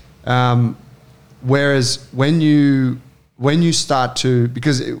 Whereas when you start to,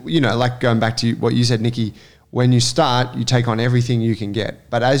 because, like going back to what you said, Nikki, when you start, you take on everything you can get.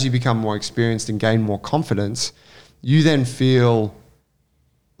 But as you become more experienced and gain more confidence, you then feel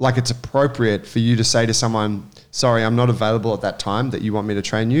like it's appropriate for you to say to someone, sorry, I'm not available at that time that you want me to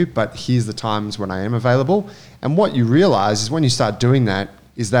train you, but here's the times when I am available. And what you realize is when you start doing that,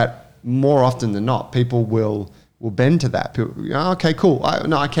 is that more often than not, people will bend to that. People, okay, cool.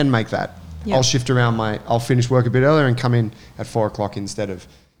 I can make that. Yep. I'll shift around I'll finish work a bit earlier and come in at 4 o'clock instead of,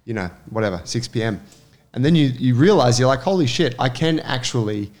 6 p.m. And then you realize, you're like, holy shit, I can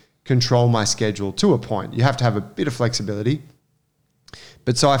actually control my schedule to a point. You have to have a bit of flexibility.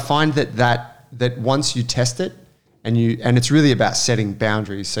 But so I find that once you test it and it's really about setting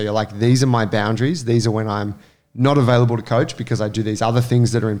boundaries. So you're like, these are my boundaries. These are when I'm not available to coach because I do these other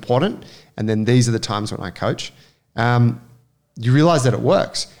things that are important. And then these are the times when I coach. You realize that it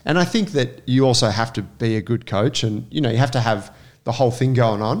works. And I think that you also have to be a good coach and, you have to have the whole thing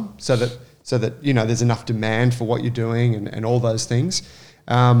going on so that there's enough demand for what you're doing and all those things.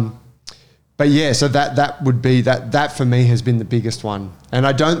 But yeah, so that would be that for me has been the biggest one. And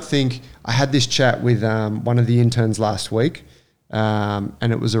I don't think I had this chat with one of the interns last week, and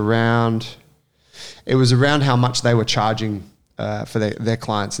it was around how much they were charging for their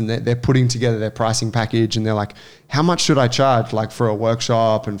clients, and they're putting together their pricing package, and they're like, how much should I charge, like for a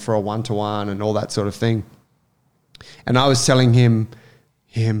workshop and for a one-to-one and all that sort of thing. And I was telling him,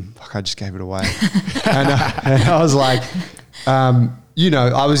 fuck, I just gave it away. and I was like, you know,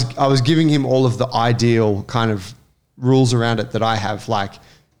 I was giving him all of the ideal kind of rules around it that I have, like,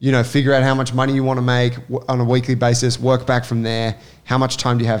 you know, figure out how much money you want to make on a weekly basis, work back from there. How much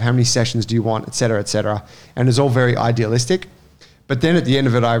time do you have? How many sessions do you want, et cetera, et cetera. And it's all very idealistic. But then at the end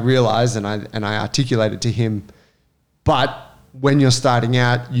of it, I realized, and I articulated to him, but when you're starting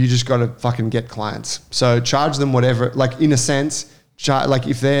out, you just got to fucking get clients. So charge them whatever, like in a sense, like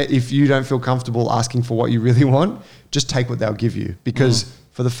if you don't feel comfortable asking for what you really want, just take what they'll give you, because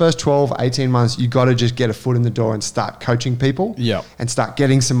for the first 12, 18 months, you got to just get a foot in the door and start coaching people and start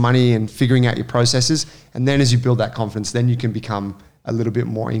getting some money and figuring out your processes. And then as you build that confidence, then you can become a little bit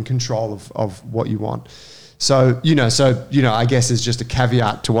more in control of what you want. So, you know, I guess as just a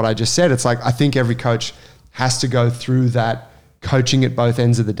caveat to what I just said, it's like, I think every coach has to go through that coaching at both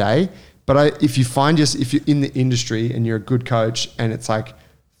ends of the day. But if you're in the industry and you're a good coach and it's like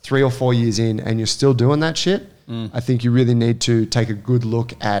 3 or 4 years in and you're still doing that shit, I think you really need to take a good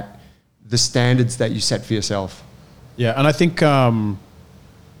look at the standards that you set for yourself. Yeah, and I think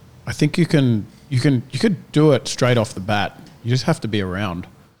you could do it straight off the bat. You just have to be around.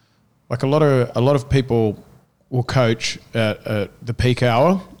 Like a lot of people will coach at the peak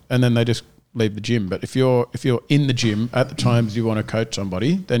hour and then they just leave the gym. But if you're in the gym at the times you want to coach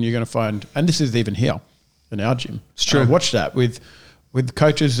somebody, then you're going to find, and this is even here in our gym. It's true. I watch that with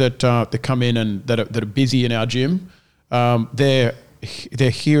coaches that come in and that are busy in our gym. They're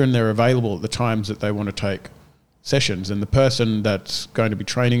here and they're available at the times that they want to take sessions. And the person that's going to be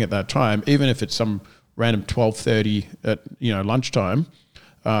training at that time, even if it's some random 12:30 at lunchtime,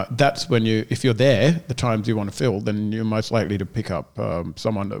 that's when if you're there, the times you want to fill, then you're most likely to pick up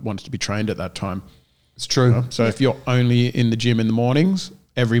someone that wants to be trained at that time. It's true. You know? So if you're only in the gym in the mornings,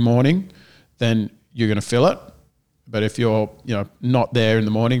 every morning, then you're going to fill it. But if you're not there in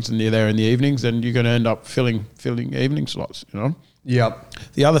the mornings and you're there in the evenings, then you're going to end up filling evening slots. Yep.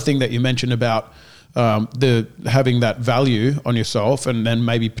 The other thing that you mentioned about having that value on yourself, and then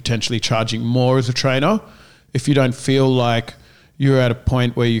maybe potentially charging more as a trainer, if you don't feel like you're at a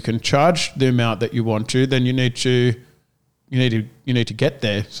point where you can charge the amount that you want to, then you need to get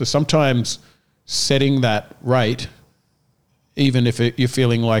there. So sometimes setting that rate, even if you're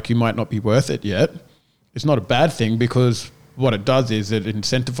feeling like you might not be worth it yet, it's not a bad thing, because what it does is it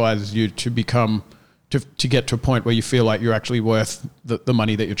incentivizes you to get to a point where you feel like you're actually worth the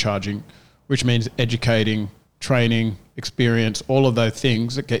money that you're charging, which means educating, training, experience, all of those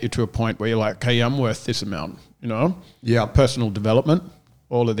things that get you to a point where you're like, okay, I'm worth this amount, Yeah. Personal development,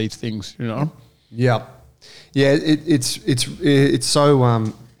 all of these things, Yeah. Yeah. It's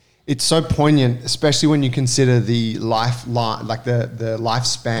so poignant, especially when you consider the the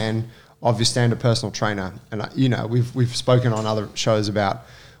lifespan of your standard personal trainer. And we've spoken on other shows about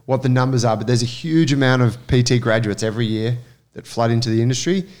what the numbers are, but there's a huge amount of PT graduates every year that flood into the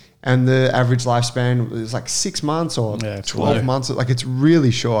industry, and the average lifespan is like 6 months or 12 months. Like, it's really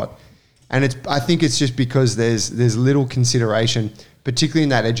short. And I think it's just because there's little consideration, particularly in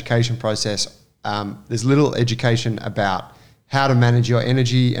that education process. There's little education about how to manage your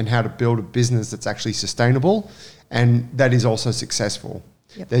energy and how to build a business that's actually sustainable and that is also successful.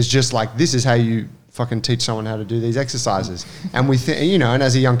 Yep. There's just like, this is how you fucking teach someone how to do these exercises. And we think, and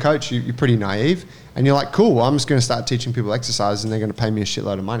as a young coach, you're pretty naive, and you're like, cool, well, I'm just going to start teaching people exercises and they're going to pay me a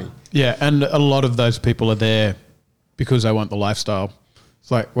shitload of money. Yeah. And a lot of those people are there because they want the lifestyle.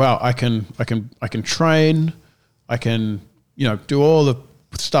 It's like, wow, I can train, I can, do all the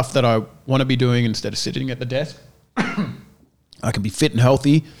stuff that I want to be doing instead of sitting at the desk. I can be fit and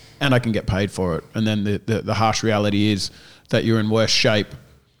healthy, and I can get paid for it. And then the harsh reality is that you're in worse shape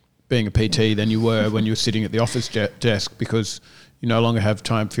being a PT than you were when you were sitting at the office desk, because you no longer have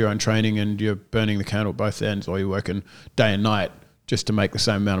time for your own training and you're burning the candle at both ends, or you're working day and night just to make the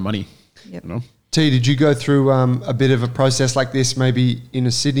same amount of money. Yep. T, did you go through a bit of a process like this maybe in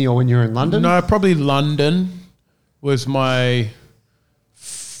Sydney or when you were in London? No, probably London was my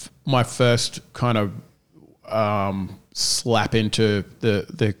first kind of slap into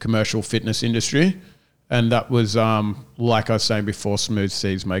the commercial fitness industry. And that was, like I was saying before, smooth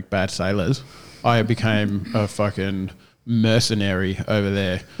seas make bad sailors. I became a fucking mercenary over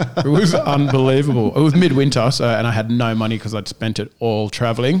there. It was unbelievable. It was midwinter, and I had no money because I'd spent it all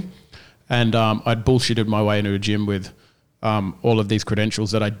traveling. And I'd bullshitted my way into a gym with all of these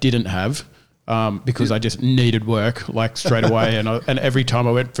credentials that I didn't have because I just needed work like straight away. And every time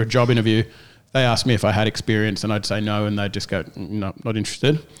I went for a job interview, they asked me if I had experience, and I'd say no, and they'd just go, no, not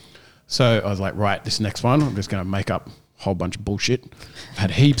interested. So I was like, right, this next one, I'm just going to make up a whole bunch of bullshit. I've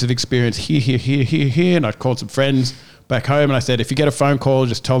had heaps of experience here, and I called some friends back home, and I said, if you get a phone call,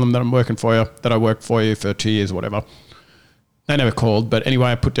 just tell them that I'm working for you, that I worked for you for 2 years or whatever. They never called, but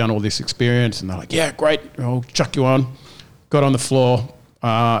anyway, I put down all this experience, and they're like, yeah, great, I'll chuck you on. Got on the floor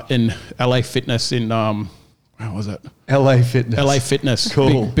in LA Fitness in, where was it? LA Fitness. LA Fitness.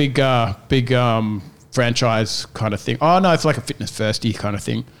 Cool. Big franchise kind of thing. Oh, no, it's like a Fitness Firsty kind of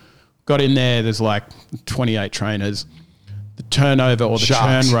thing. Got in there, there's like 28 trainers. The turnover or the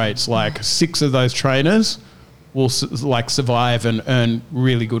Sharks. churn rates, like 6 of those trainers will survive and earn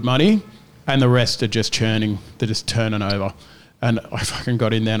really good money, and the rest are just churning. They're just turning over. And I fucking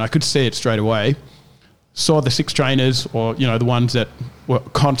got in there, and I could see it straight away. Saw the 6 trainers, or the ones that were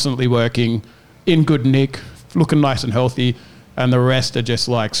constantly working, in good nick, looking nice and healthy, and the rest are just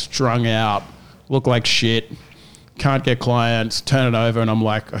like strung out, look like shit, can't get clients, turn it over, and I'm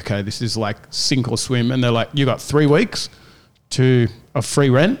like, okay, this is like sink or swim. And they're like, you got 3 weeks to a free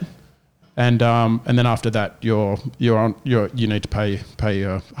rent, and then after that you need to pay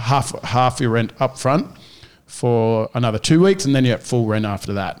half your rent up front for another 2 weeks, and then you get full rent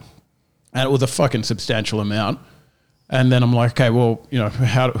after that. And it was a fucking substantial amount. And then I'm like, okay, well,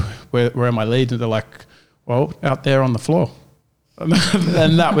 where are my leads? And they're like, well, out there on the floor. And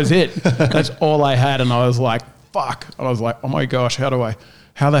that was it. That's all I had. And I was like, fuck. And I was like, oh my gosh, how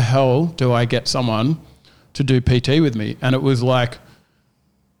the hell do I get someone to do PT with me? And it was like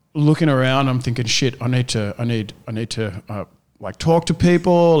looking around, I'm thinking, shit, I need to like talk to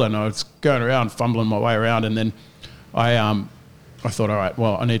people. And I was going around, fumbling my way around. And then I thought, all right,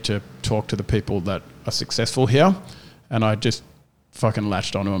 well, I need to talk to the people that are successful here. And I just fucking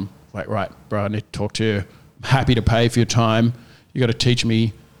latched onto them. Like, right, bro, I need to talk to you. I'm happy to pay for your time. You got to teach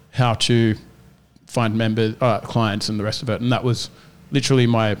me how to find members, clients, and the rest of it. And that was literally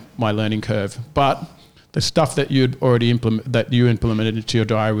my learning curve. But the stuff that you'd already implemented into your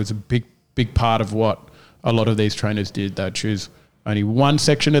diary was a big part of what a lot of these trainers did. They'd choose only one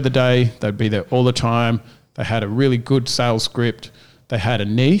section of the day. They'd be there all the time. They had a really good sales script. They had a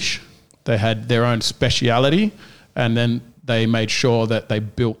niche. They had their own speciality. And then they made sure that they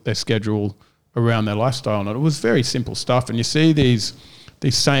built their schedule around their lifestyle. And it was very simple stuff. And you see these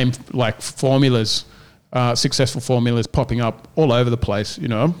same like formulas, successful formulas popping up all over the place,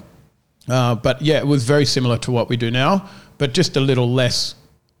 But yeah, it was very similar to what we do now, but just a little less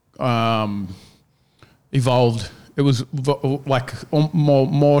evolved. It was like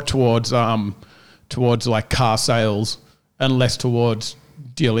more towards like car sales and less towards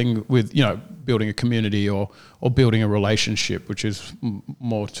dealing with, building a community or building a relationship, which is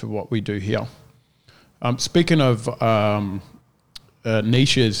more to what we do here. Speaking of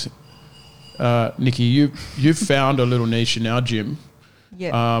niches, Nikki, you've found a little niche in our gym.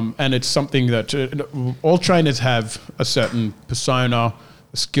 Yeah. And it's something that all trainers have a certain persona,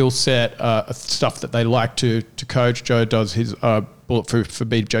 a skill set, stuff that they like to coach. Joe does his Bulletproof for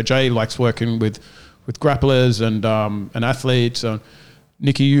BJJ. He likes working with grapplers and athletes.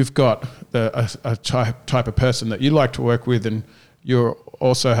 Nikki, you've got a type of person that you like to work with, and you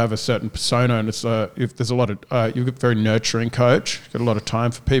also have a certain persona. And it's if there's a lot of you're a very nurturing coach. You've got a lot of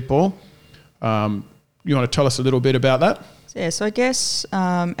time for people. You want to tell us a little bit about that? Yeah, so I guess,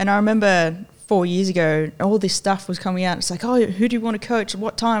 and I remember 4 years ago, all this stuff was coming out. It's like, oh, who do you want to coach? At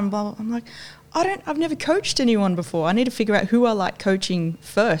what time? Blah, blah. I'm like, I've never coached anyone before. I need to figure out who I like coaching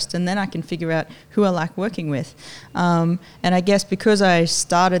first, and then I can figure out who I like working with. And I guess because I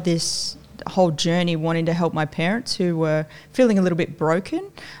started this whole journey wanting to help my parents who were feeling a little bit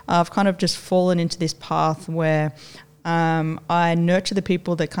broken, I've kind of just fallen into this path where I nurture the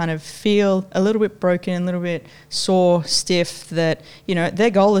people that kind of feel a little bit broken, a little bit sore, stiff, that, their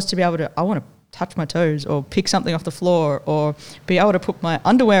goal is to be able to, I want to touch my toes or pick something off the floor or be able to put my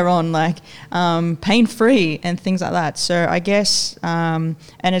underwear on, like pain-free and things like that. So I guess, and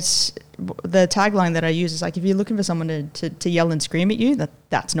it's the tagline that I use is like, if you're looking for someone to yell and scream at you,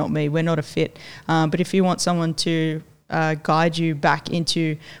 that's not me. We're not a fit. But if you want someone to guide you back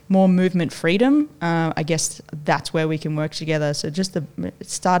into more movement freedom, I guess that's where we can work together. So just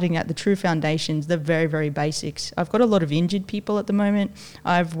starting at the true foundations, the very, very basics. I've got a lot of injured people at the moment.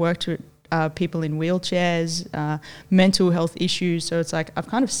 I've worked with people in wheelchairs, mental health issues. So it's like I've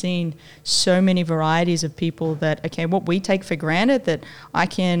kind of seen so many varieties of people that, okay, what we take for granted, that I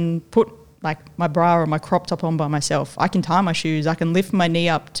can put like my bra or my crop top on by myself. I can tie my shoes. I can lift my knee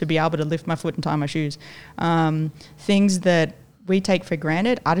up to be able to lift my foot and tie my shoes. Things that we take for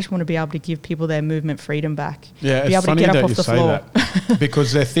granted. I just want to be able to give people their movement freedom back. Yeah, be it's able to funny get up that off you the say floor. that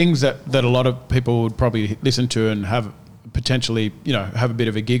because they're things that a lot of people would probably listen to and have potentially, have a bit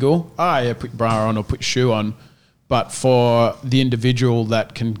of a giggle. Yeah, put your bra on or put your shoe on. But for the individual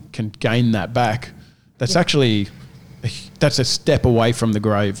that can gain that back, that's actually, that's a step away from the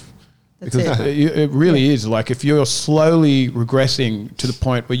grave. That's Because it really is. Like if you're slowly regressing to the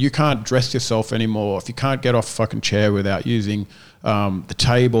point where you can't dress yourself anymore, if you can't get off a fucking chair without using the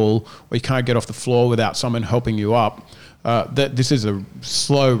table, or you can't get off the floor without someone helping you up, that this is a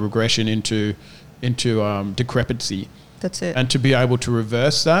slow regression into decrepitcy. That's it. And to be able to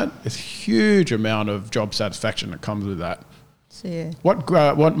reverse that, it's a huge amount of job satisfaction that comes with that. So, yeah.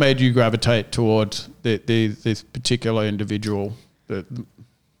 What made you gravitate towards this particular individual?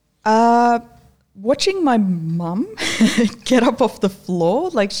 Watching my mum get up off the floor,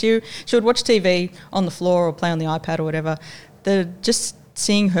 like she would watch TV on the floor or play on the iPad or whatever. Just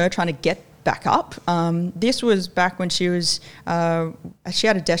seeing her trying to get back up. This was back when she had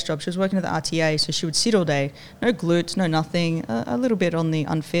a desk job. She was working at the RTA, so she would sit all day. No glutes, no nothing. A little bit on the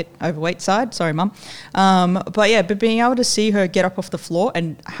unfit, overweight side. Sorry, Mum. But being able to see her get up off the floor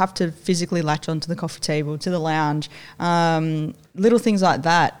and have to physically latch onto the coffee table, to the lounge, little things like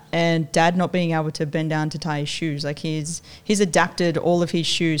that. And Dad not being able to bend down to tie his shoes. Like he's adapted all of his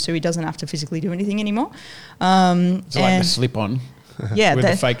shoes so he doesn't have to physically do anything anymore. It's like the slip-on. Yeah, with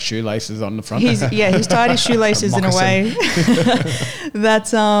the fake shoelaces on the front. He's tied his shoelaces in a way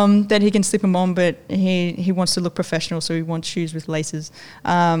that he can slip them on, but he wants to look professional, so he wants shoes with laces.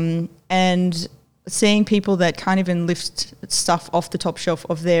 And seeing people that can't even lift stuff off the top shelf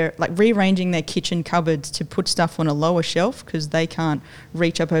of their, like rearranging their kitchen cupboards to put stuff on a lower shelf because they can't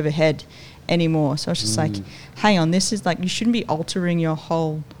reach up overhead anymore. So it's just like, hang on, this is like, you shouldn't be altering your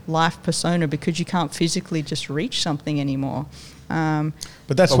whole life persona because you can't physically just reach something anymore.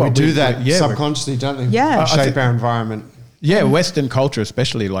 But that's what we do that subconsciously, don't we? Yeah. Shape our environment. Yeah, Western culture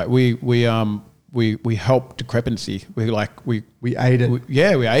especially, like we help decrepency. We aid it.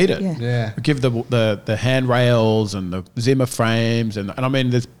 We aid it. Yeah. We give the handrails and the Zimmer frames and I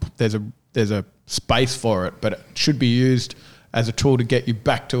mean there's a space for it, but it should be used as a tool to get you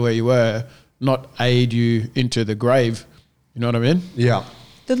back to where you were, not aid you into the grave. You know what I mean? Yeah.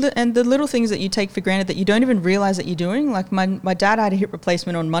 The little things that you take for granted that you don't even realize that you're doing. Like my dad had a hip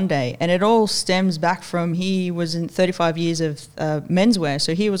replacement on Monday, and it all stems back from he was in 35 years of menswear.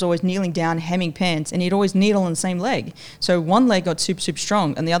 So he was always kneeling down, hemming pants, and he'd always needle on the same leg. So one leg got super, super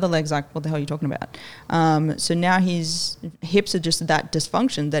strong, and the other leg's like, what the hell are you talking about? So now his hips are just that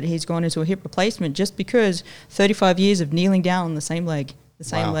dysfunction that he's gone into a hip replacement just because 35 years of kneeling down on the same leg. The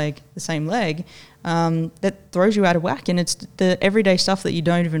same leg, that throws you out of whack. And it's the everyday stuff that you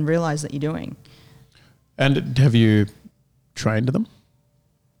don't even realize that you're doing. And have you trained them?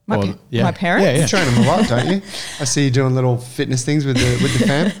 My parents? You train them a lot, don't you? I see you doing little fitness things with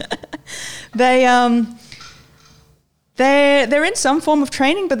the fam. They're in some form of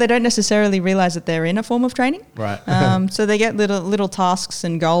training, but they don't necessarily realize that they're in a form of training. Right. So they get little tasks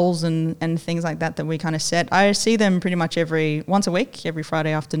and goals and things like that we kind of set. I see them pretty much once a week, every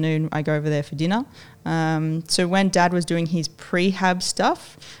Friday afternoon. I go over there for dinner. So when Dad was doing his prehab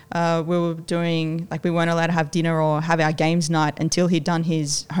stuff, we were doing, like, we weren't allowed to have dinner or have our games night until he'd done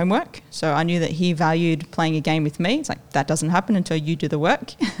his homework. So I knew that he valued playing a game with me. It's like, that doesn't happen until you do the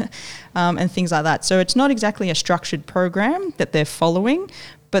work, and things like that. So it's not exactly a structured program that they're following,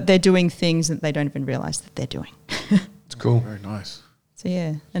 but they're doing things that they don't even realize that they're doing. It's cool. Very nice. So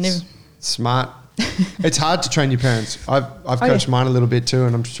yeah. And smart. It's hard to train your parents. I've coached mine a little bit too,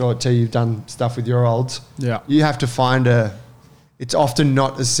 and I'm sure T, you've done stuff with your olds. Yeah. You have to find it's often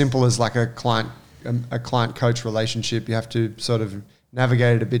not as simple as like a client coach relationship. You have to sort of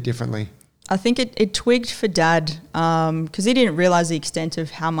navigate it a bit differently. I think it twigged for Dad because he didn't realize the extent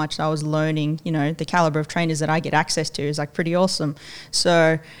of how much I was learning. You know, the caliber of trainers that I get access to is like pretty awesome.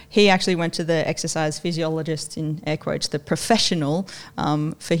 So he actually went to the exercise physiologist, in air quotes, the professional,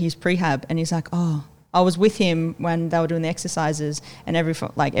 for his prehab, and he's like, oh. I was with him when they were doing the exercises, and every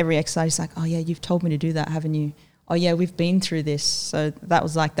exercise, he's like, oh yeah, you've told me to do that, haven't you? Oh yeah, we've been through this. So that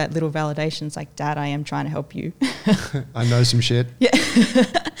was like that little validation. It's like, Dad, I am trying to help you. I know some shit. Yeah.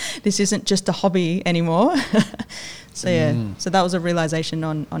 This isn't just a hobby anymore. So yeah, so that was a realization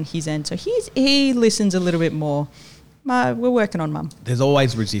on his end. So he listens a little bit more. We're working on Mum. There's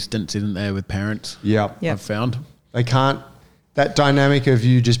always resistance, isn't there, with parents? Yeah. Yep. I've found. They can't, that dynamic of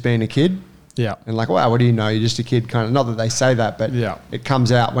you just being a kid. Yeah. And like, wow, what do you know? You're just a kid, kind of. Not that they say that, but it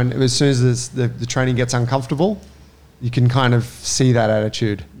comes out as soon as the training gets uncomfortable, you can kind of see that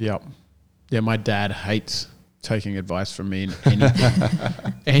attitude. Yeah. Yeah, my dad hates taking advice from me in anything.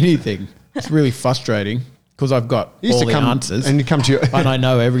 Anything. It's really frustrating because I've got all the answers. And you come to your... and I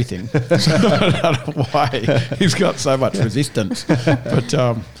know everything. So I don't know why he's got so much resistance. But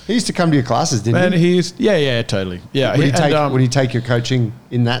he used to come to your classes, didn't and he? yeah, totally. Yeah. Would he take your coaching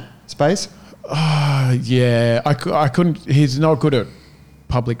in that space? Yeah. I couldn't. He's not good at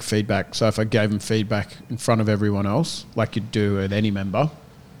public feedback. So if I gave him feedback in front of everyone else, like you'd do with any member,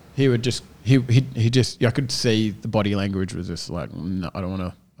 he would just, he just, I could see the body language was just like, no,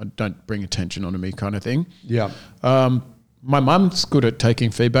 I don't bring attention onto me kind of thing. Yeah. My mum's good at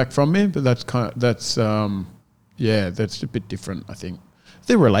taking feedback from me, but that's a bit different, I think.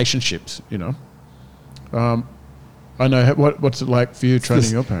 The relationships, you know. I know, what's it like for you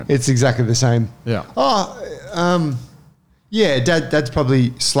training your parents? It's exactly the same. Yeah. Yeah, Dad's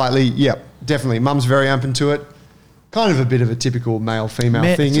probably slightly, definitely. Mum's very open to it. Kind of a bit of a typical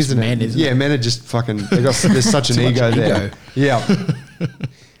male-female thing, isn't it? Men, isn't it? Yeah, men are just fucking, there's such an ego there. Yeah.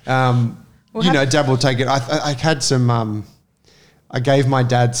 Dad will take it. I had some, I gave my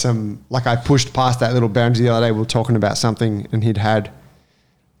dad some, like I pushed past that little boundary the other day. We were talking about something and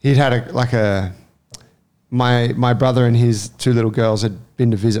my brother and his two little girls had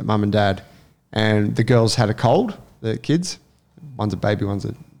been to visit mum and dad, and the girls had a cold, the kids. One's a baby, one's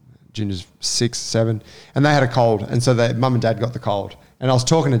a junior's 6, 7, and they had a cold. And so mum and dad got the cold. And I was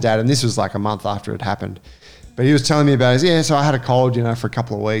talking to dad, and this was like a month after it happened. But he was telling me about so I had a cold, for a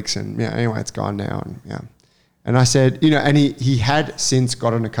couple of weeks, and anyway, it's gone now. And I said, and he had since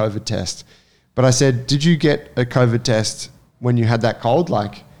gotten a COVID test. But I said, did you get a COVID test when you had that cold?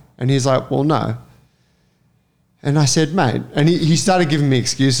 And he's like, well, no. And I said, mate, and he started giving me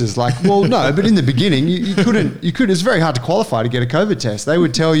excuses like, well, no, but in the beginning you couldn't, it's very hard to qualify to get a COVID test. They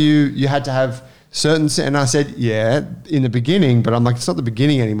would tell you had to have and I said, yeah, in the beginning, but I'm like, it's not the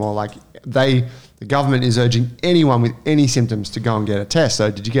beginning anymore. Like the government is urging anyone with any symptoms to go and get a test.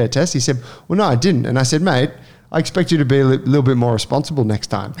 So did you get a test? He said, well, no, I didn't. And I said, mate, I expect you to be a little bit more responsible next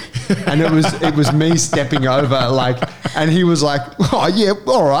time. And it was me stepping over, and he was like, oh yeah,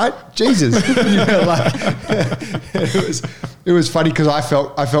 all right, Jesus. It was funny because I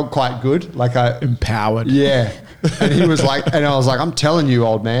felt quite good, empowered. Yeah. And he was like, and I was like, I'm telling you,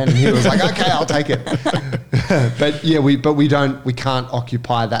 old man. And he was like, okay, I'll take it. But yeah, we can't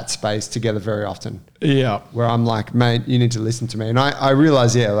occupy that space together very often. Yeah. Where I'm like, mate, you need to listen to me. And I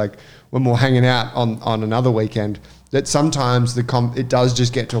realize, when we're hanging out on another weekend, that sometimes it does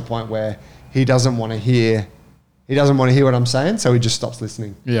just get to a point where he doesn't want to hear what I'm saying, so he just stops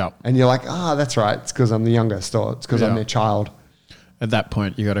listening. Yeah. And you're like, that's right. It's because I'm the youngest, or it's because I'm their child. At that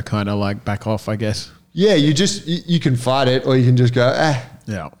point, you got to kind of back off, I guess. Yeah, you can fight it, or you can just go, yeah.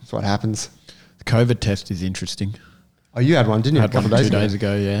 That's what happens. The COVID test is interesting. Oh, you had one, didn't you? I had one 2 days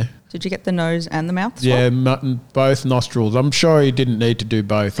ago, yeah. Did you get the nose and the mouth swab? Yeah, both nostrils. I'm sure he didn't need to do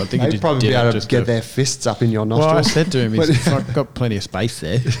both. I think he just probably did be able it to get their fists up in your nostrils. Well, I said to him, he's got plenty of space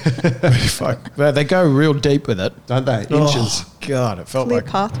there. Well, they go real deep with it. Don't they? Inches. Oh, God, it felt Clear like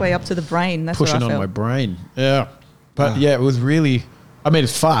pathway up to the brain. That's pushing what I felt. on my brain. Yeah. But yeah, it was really,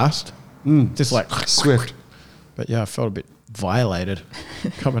 it's fast. Just like swift. But yeah, I felt a bit violated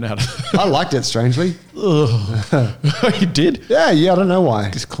coming out. I liked it, strangely. You did? Yeah, I don't know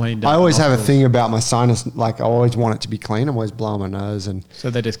why. Just cleaned I always have a thing about my sinus, I always want it to be clean. I'm always blowing my nose. So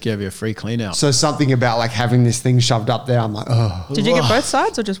they just gave you a free clean out. So something about having this thing shoved up there, I'm like, oh. Did you get both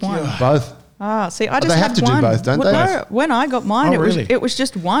sides or just one? Both. See, I just they had have to one. do both, don't they? No, when I got mine, really? it was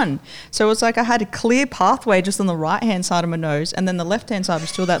just one. So it was like I had a clear pathway just on the right-hand side of my nose, and then the left-hand side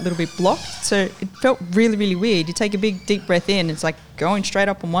was still that little bit blocked. So it felt really, really weird. You take a big, deep breath in, it's like going straight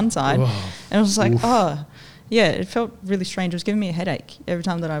up on one side. Whoa. And I was like, yeah, it felt really strange. It was giving me a headache every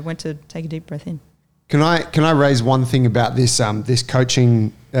time that I went to take a deep breath in. Can I raise one thing about this this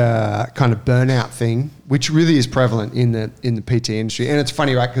coaching kind of burnout thing, which really is prevalent in the PT industry? And it's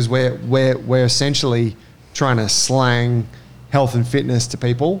funny, right? Because we're essentially trying to slang health and fitness to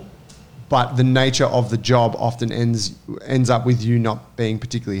people, but the nature of the job often ends up with you not being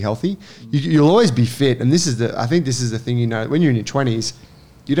particularly healthy. You'll always be fit, and I think this is the thing. When you're in your 20s,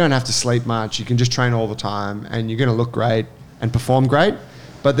 you don't have to sleep much. You can just train all the time, and you're going to look great and perform great.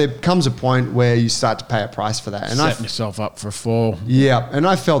 But there comes a point where you start to pay a price for that. And setting yourself up for a fall. Yeah, and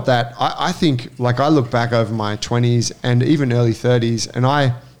I felt that. I think, I look back over my 20s and even early 30s, and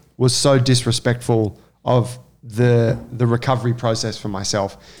I was so disrespectful of the recovery process for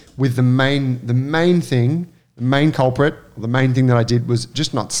myself. With the main culprit, the main thing that I did was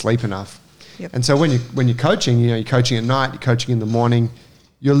just not sleep enough. Yep. And so when you're coaching, you're coaching at night, you're coaching in the morning,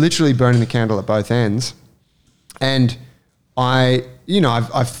 you're literally burning the candle at both ends. And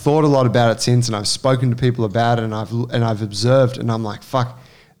I've thought a lot about it since, and I've spoken to people about it, and I've observed, and I'm like, fuck,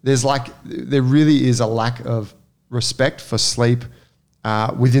 there really is a lack of respect for sleep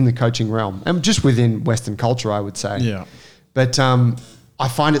within the coaching realm, and just within Western culture, I would say. Yeah. But I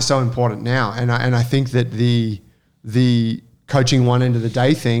find it so important now, and I think that the coaching one end of the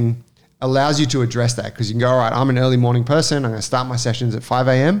day thing allows you to address that, because you can go, all right, I'm an early morning person. I'm going to start my sessions at 5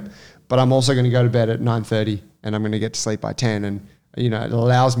 a.m., but I'm also going to go to bed at 9:30, and I'm going to get to sleep by 10. And, it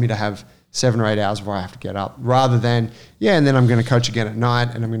allows me to have 7 or 8 hours before I have to get up, rather than, and then I'm going to coach again at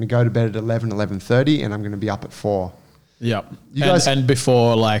night, and I'm going to go to bed at 11:30, and I'm going to be up at 4. Yeah. And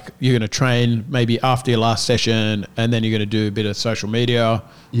before, like, you're going to train maybe after your last session, and then you're going to do a bit of social media.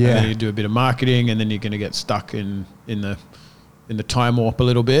 Yeah. And then you do a bit of marketing, and then you're going to get stuck in the time warp a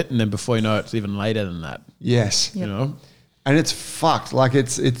little bit. And then before you know it, it's even later than that. Yes. You know? And it's fucked. Like,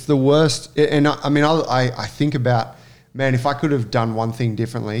 it's the worst. And I think about, man, if I could have done one thing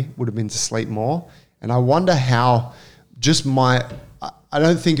differently, would have been to sleep more. And I wonder how I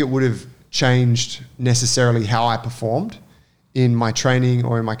don't think it would have changed necessarily how I performed in my training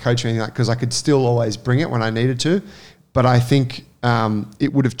or in my coaching, because I could still always bring it when I needed to. But I think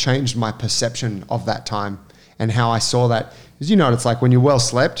it would have changed my perception of that time and how I saw that. Because what it's like when you're well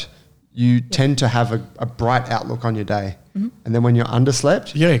slept, you tend to have a bright outlook on your day. Mm-hmm. And then when you're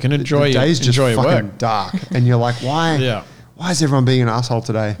underslept, you can enjoy the day's just fucking work. Dark. And you're like, why? Why is everyone being an asshole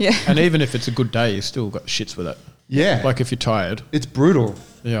today? Yeah. And even if it's a good day, you still got shits with it. Yeah. Like if you're tired. It's brutal.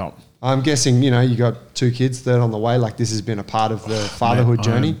 Yeah. I'm guessing, you got 2 kids, third on the way. Like, this has been a part of the fatherhood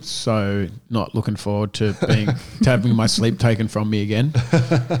journey. I'm so not looking forward to having my sleep taken from me again.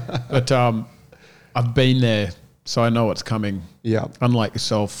 But I've been there, so I know what's coming. Yeah. Unlike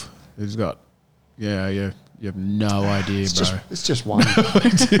yourself, who's got, you have no idea, bro. It's just one.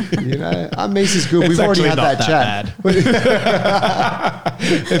 Our niece is good. We've already had that chat.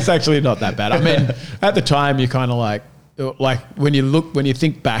 It's actually not that bad. I mean, at the time, you're kind of like when you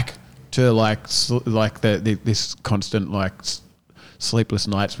think back to this constant sleepless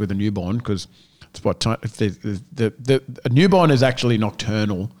nights with a newborn, because it's what time a newborn is actually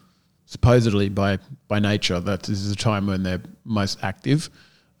nocturnal, supposedly by nature. That is the time when they're most active.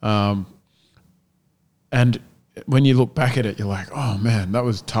 And when you look back at it, you're like, oh man, that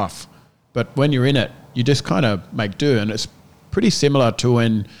was tough. But when you're in it, you just kind of make do. And it's pretty similar to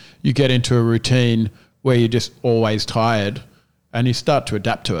when you get into a routine where you're just always tired and you start to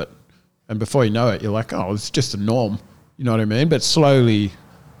adapt to it. And before you know it, you're like, oh, it's just a norm. You know what I mean? But slowly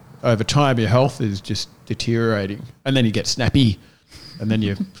over time, your health is just deteriorating. And then you get snappy, and then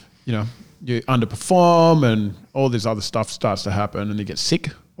you underperform, and all this other stuff starts to happen, and you get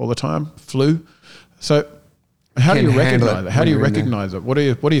sick all the time, flu. So how do you recognize it? How do you recognize it? What are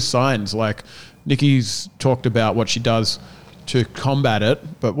your signs? Like, Nikki's talked about what she does to combat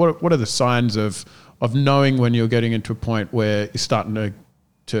it, but what are the signs of knowing when you're getting into a point where you're starting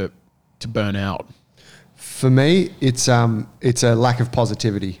to burn out? For me, it's a lack of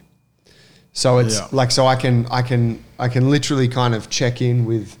positivity. So it's so I can literally kind of check in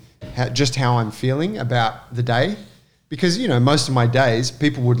with how I'm feeling about the day. Because, most of my days,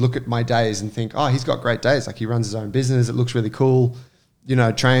 people would look at my days and think, oh, he's got great days. Like, he runs his own business. It looks really cool.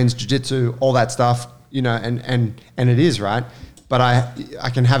 Trains, jiu-jitsu, all that stuff, and it is, right? But I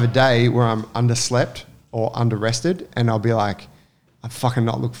can have a day where I'm underslept or underrested, and I'll be like, I'm fucking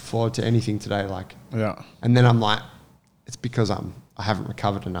not looking forward to anything today. And then I'm like, it's because I haven't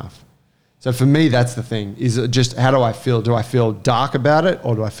recovered enough. So for me, that's the thing, is it just, how do I feel? Do I feel dark about it,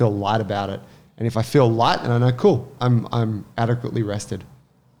 or do I feel light about it? And if I feel light, and I know, cool, I'm adequately rested.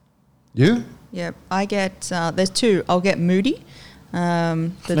 You? Yeah, I get, there's 2. I'll get moody.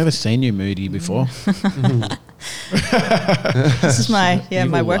 I've never seen you moody before. This is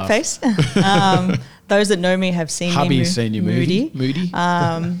my work face. Those that know me have seen Hubby's me seen you moody.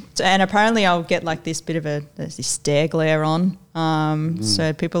 And apparently I'll get like this bit of there's this stare glare on.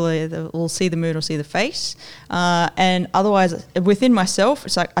 So people will see the mood or see the face. And otherwise, within myself,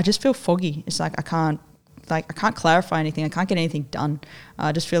 it's like I just feel foggy. It's like I can't clarify anything. I can't get anything done.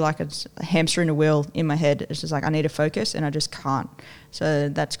 I just feel like it's a hamster in a wheel in my head. It's just like I need to focus, and I just can't. So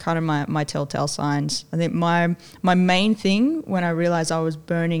that's kind of my telltale signs. I think my main thing when I realized I was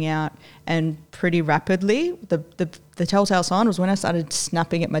burning out, and pretty rapidly, the telltale sign was when I started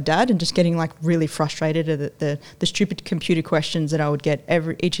snapping at my dad and just getting like really frustrated at the stupid computer questions that I would get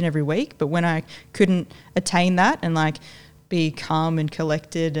each and every week. But when I couldn't attain that and like be calm and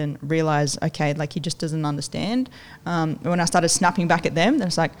collected and realize, okay, like he just doesn't understand. When I started snapping back at them, then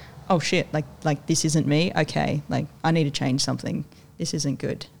it's like, oh shit, like this isn't me. Okay, like I need to change something. this isn't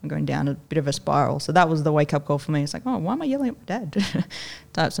good. I'm going down a bit of a spiral. So that was the wake up call for me. It's like, oh, why am I yelling at my dad?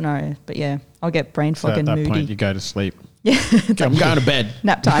 Type scenario. But yeah, I'll get brain So fucking at that moody. point, you go to sleep. Yeah. I'm going to bed.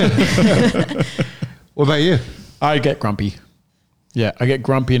 Nap time. What about you? I get grumpy. Yeah, I get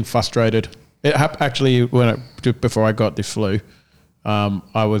grumpy and frustrated. It actually before I got this flu,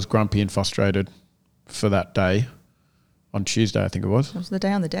 I was grumpy and frustrated for that day. On Tuesday, I think it was. That was the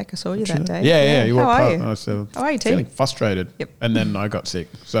day on the deck. I saw you that day. Yeah. How are you? I was How are you, T? feeling frustrated. Yep. And then I got sick.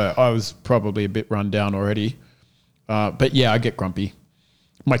 So I was probably a bit run down already. But yeah, I get grumpy.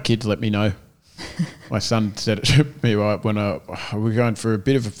 My kids let me know. My son said it to me when we were going through a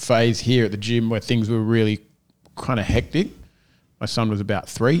bit of a phase here at the gym where things were really kind of hectic. My son was about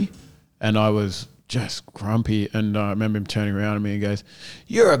 3 and I was just grumpy. And I remember him turning around at me and goes,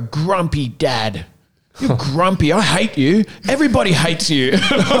 "You're a grumpy dad. You're grumpy. I hate you. Everybody hates you."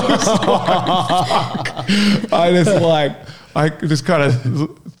 I just kind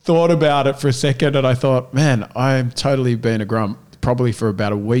of thought about it for a second and I thought, man, I'm totally been a grump probably for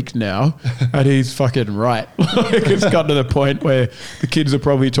about a week now. And he's fucking right. It's gotten to the point where the kids are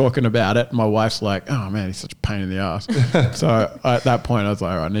probably talking about it. And my wife's like, "Oh man, he's such a pain in the ass." So at that point I was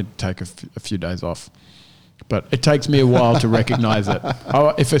like, all right, I need to take a few days off. But it takes me a while to recognize it.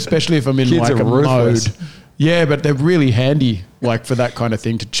 Especially if I'm in Kids like are a ruthless. mode. Yeah, but they're really handy, like for that kind of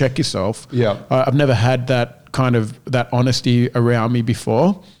thing to check yourself. Yeah. I've never had that kind of that honesty around me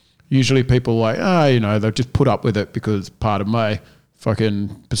before. Usually people are like, they'll just put up with it because it's part of my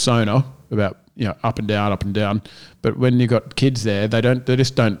fucking persona about, up and down. But when you got kids there, they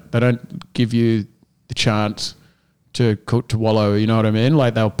don't give you the chance to wallow, you know what I mean?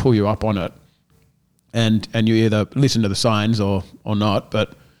 Like they'll pull you up on it. And you either listen to the signs or not,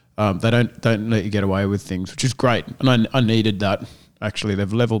 but they don't let you get away with things, which is great. And I needed that. Actually,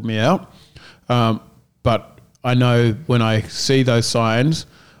 they've leveled me out. But I know when I see those signs,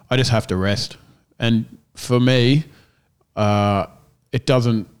 I just have to rest. And for me, it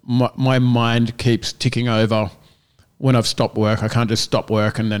doesn't. My mind keeps ticking over. When I've stopped work, I can't just stop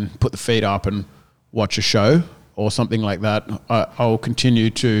work and then put the feet up and watch a show or something like that. I'll continue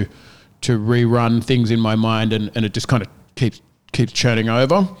to rerun things in my mind and it just kind of keeps churning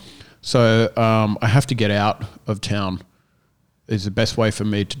over. So I have to get out of town is the best way for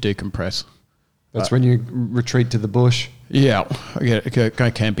me to decompress. That's when you retreat to the bush. Yeah, I go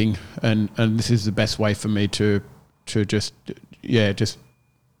camping and this is the best way for me to just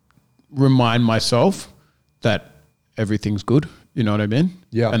remind myself that everything's good. You know what I mean?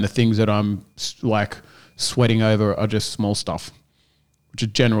 Yeah. And the things that I'm like sweating over are just small stuff, which is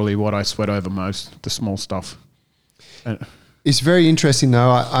generally what I sweat over most, the small stuff. It's very interesting though.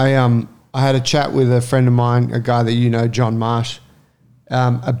 I had a chat with a friend of mine, a guy that John Marsh,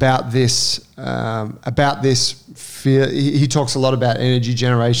 about this fear. He talks a lot about energy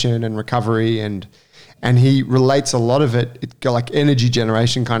generation and recovery and he relates a lot of it. Like energy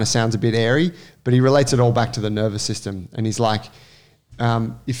generation kind of sounds a bit airy, but he relates it all back to the nervous system. And he's like,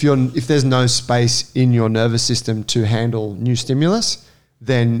 if there's no space in your nervous system to handle new stimulus,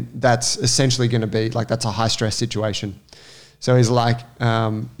 then that's essentially going to be like, that's a high stress situation. So he's like,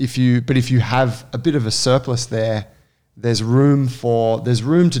 if you have a bit of a surplus there, there's room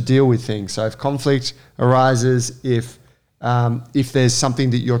to deal with things. So if conflict arises, if there's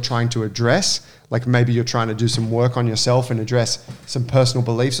something that you're trying to address, like maybe you're trying to do some work on yourself and address some personal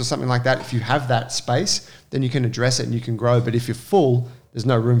beliefs or something like that, if you have that space, then you can address it and you can grow. But if you're full, there's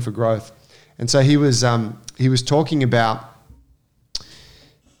no room for growth. And so he was talking about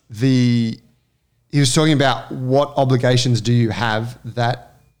what obligations do you have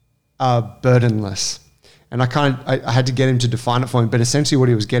that are burdenless. And I had to get him to define it for me, but essentially what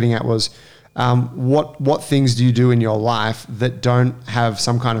he was getting at was what things do you do in your life that don't have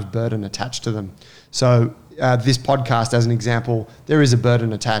some kind of burden attached to them? So this podcast, as an example, there is a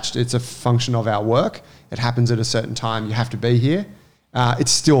burden attached. It's a function of our work. It happens at a certain time. You have to be here.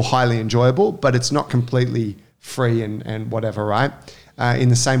 It's still highly enjoyable, but it's not completely free and whatever, right? In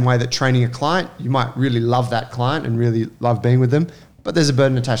the same way that training a client, you might really love that client and really love being with them, but there's a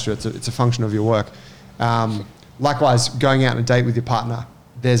burden attached to it. It's a function of your work. Likewise, going out on a date with your partner,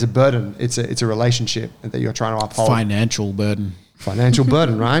 there's a burden. It's a relationship that you're trying to uphold. Financial burden,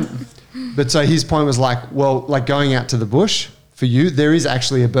 right? But so his point was like, well, like going out to the bush for you, there is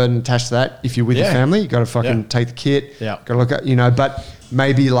actually a burden attached to that. If you're with your family, you got to fucking take the kit. Yeah. Got to look at, but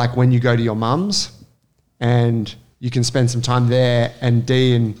maybe like when you go to your mum's and you can spend some time there and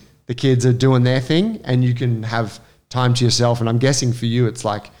Dee and the kids are doing their thing and you can have time to yourself. And I'm guessing for you, it's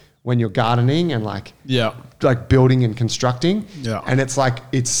like when you're gardening and like Yeah. building and constructing. Yeah. And it's like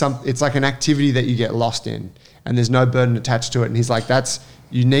it's like an activity that you get lost in, and there's no burden attached to it. And he's like,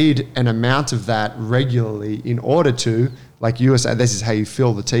 you need an amount of that regularly in order to, like you were saying, this is how you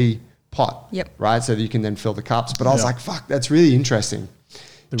fill the tea pot. Yep. Right. So that you can then fill the cups. But I was Yeah. like, fuck, that's really interesting.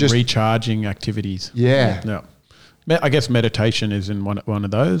 The recharging activities. Yeah. Yeah. I guess meditation is in one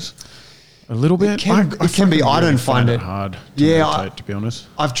of those. A little bit. It can be. I don't find it hard to meditate, to be honest.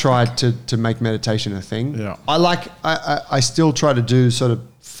 I've tried to make meditation a thing. Yeah. I still try to do sort of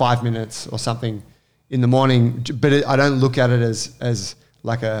 5 minutes or something in the morning, but I don't look at it as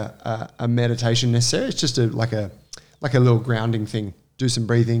like a meditation necessarily. It's just like a little grounding thing. Do some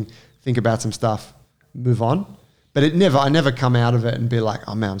breathing, think about some stuff, move on. But I never come out of it and be like,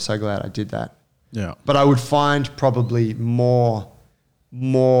 oh man, I'm so glad I did that. Yeah. But I would find probably more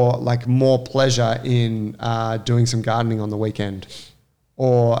pleasure in doing some gardening on the weekend,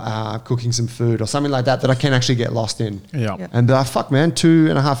 or cooking some food or something like that I can actually get lost in. Yeah. Yeah. And be like, fuck man,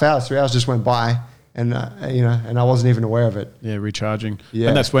 2.5 hours, 3 hours just went by, and and I wasn't even aware of it. Yeah, recharging. Yeah.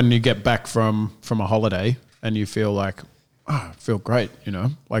 And that's when you get back from a holiday and you feel like, I feel great,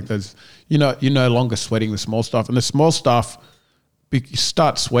 like there's, you're no longer sweating the small stuff. And the small stuff, you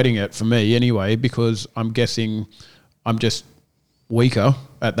start sweating it for me anyway, because I'm guessing I'm just weaker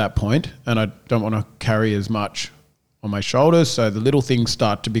at that point and I don't want to carry as much on my shoulders. So the little things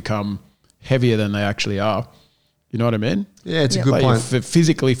start to become heavier than they actually are. You know what I mean? Yeah, it's a Yeah. good Like point. you're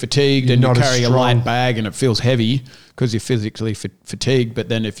physically fatigued You're and you not as carry a strong. light bag and it feels heavy because you're physically fatigued. But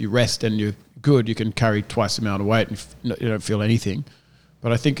then if you rest and you're good, you can carry twice the amount of weight and you don't feel anything.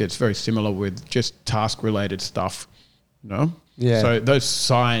 But I think it's very similar with just task-related stuff, Yeah. So those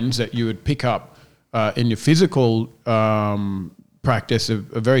signs that you would pick up in your physical practice are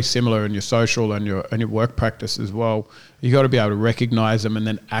very similar in your social and your work practice as well. You got to be able to recognize them and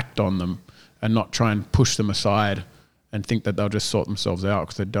then act on them, and not try and push them aside and think that they'll just sort themselves out,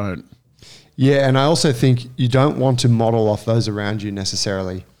 because they don't. Yeah, and I also think you don't want to model off those around you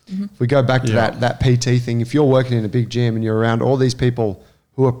necessarily. If we go back to that PT thing, if you're working in a big gym and you're around all these people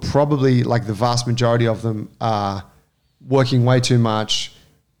who are probably, like the vast majority of them, are working way too much,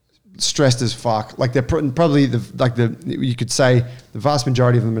 stressed as fuck, like they're probably you could say the vast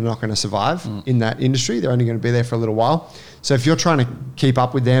majority of them are not going to survive in that industry. They're only going to be there for a little while. So if you're trying to keep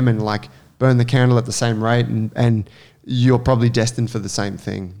up with them and like burn the candle at the same rate, and you're probably destined for the same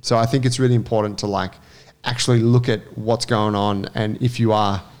thing. So I think it's really important to like actually look at what's going on, and if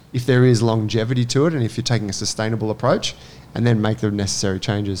there is longevity to it, and if you're taking a sustainable approach, and then make the necessary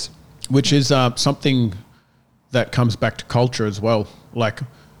changes. Which is something that comes back to culture as well. Like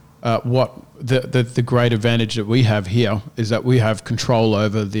what the great advantage that we have here is that we have control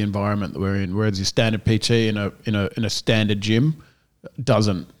over the environment that we're in, whereas your standard PT in a standard gym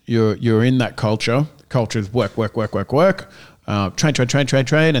doesn't. You're in that culture. Culture is work, train,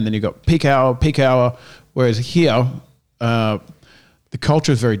 and then you've got peak hour. Whereas here, the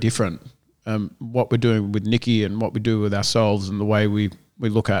culture is very different. What we're doing with Nikki and what we do with ourselves, and the way we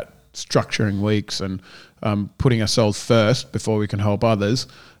look at structuring weeks and putting ourselves first before we can help others,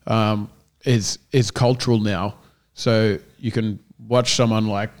 is cultural now. So you can watch someone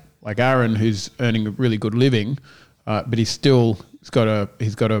like Aaron, who's earning a really good living, but he's got a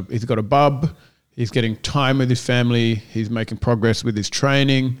bub. He's getting time with his family. He's making progress with his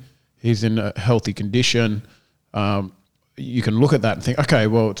training. He's in a healthy condition. You can look at that and think, okay,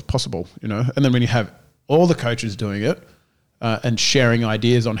 well, it's possible, And then when you have all the coaches doing it and sharing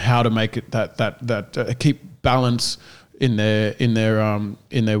ideas on how to make it that keep balance in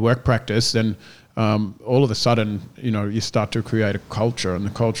their work practice, then all of a sudden, you start to create a culture, and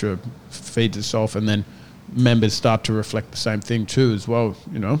the culture feeds itself, and then members start to reflect the same thing too as well.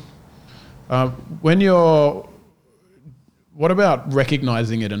 What about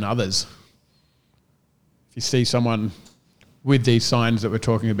recognizing it in others? If you see someone with these signs that we're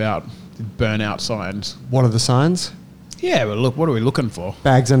talking about, the burnout signs. What are the signs? Yeah, well, look, what are we looking for?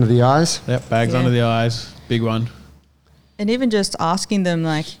 Bags under the eyes. Yep, bags under the eyes, big one. And even just asking them,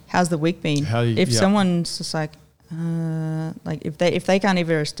 like, how's the week been? If yeah. someone's just like if they can't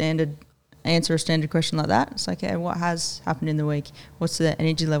even answer a standard question like that, it's like, hey, what has happened in the week? What's the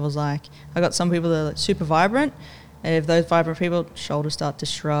energy levels like? I got some people that are like super vibrant. If those vibrant people, shoulders start to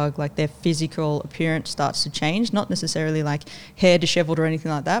shrug, like their physical appearance starts to change, not necessarily like hair disheveled or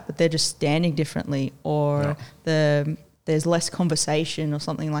anything like that, but they're just standing differently, or there's less conversation or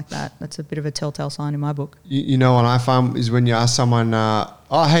something like that. That's a bit of a telltale sign in my book. You know what I find is when you ask someone, oh,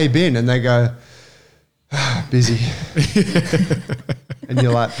 how you been? And they go, busy. And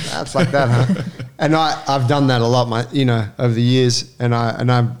you're like, that's like that, huh? And I've done that a lot, over the years, and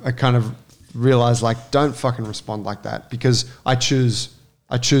I kind of realized, like, don't fucking respond like that, because I choose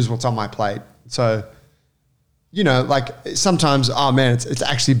what's on my plate. So, like sometimes, oh man, it's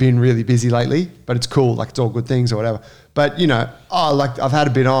actually been really busy lately, but it's cool, like it's all good things or whatever. But like I've had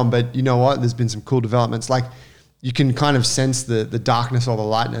a bit on, but you know what? There's been some cool developments. Like you can kind of sense the darkness or the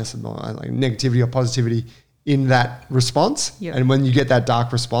lightness, and like negativity or positivity in that response. Yep. And when you get that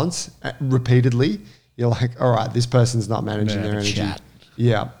dark response repeatedly, you're like, all right, this person's not managing their energy. Chat.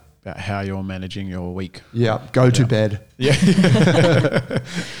 Yeah. About how you're managing your week. Yeah. Go to bed. Yeah.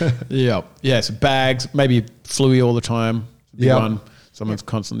 Yeah. Yeah. So bags, maybe fluey all the time. Big Yep. one. Someone's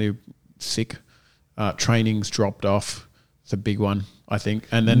constantly sick. Training's dropped off. It's a big one, I think.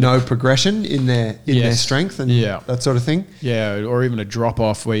 And then No progression in their strength and that sort of thing. Yeah, or even a drop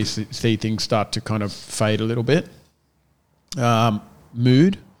off where you see things start to kind of fade a little bit.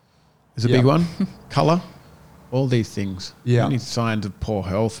 Mood is a big one. Color, all these things. Yeah. Any signs of poor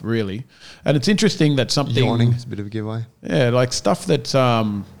health, really. And it's interesting that something. Yawning is a bit of a giveaway. Yeah, like stuff that's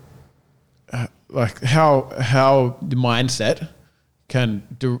like how the mindset can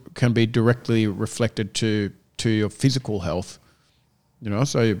be directly reflected to your physical health.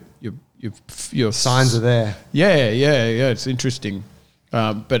 So your Signs are there. Yeah. It's interesting,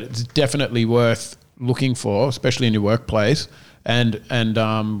 but it's definitely worth looking for, especially in your workplace, and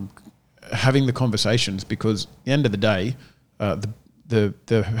having the conversations, because at the end of the day,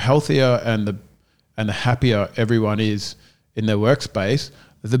 the healthier and the happier everyone is in their workspace,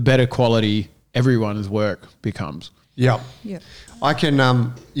 the better quality everyone's work becomes. Yeah. Yeah. I can,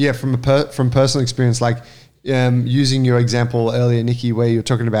 from personal experience, like using your example earlier, Nikki, where you were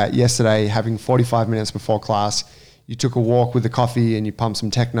talking about yesterday having 45 minutes before class, you took a walk with the coffee and you pumped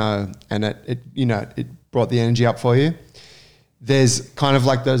some techno, and it brought the energy up for you. There's kind of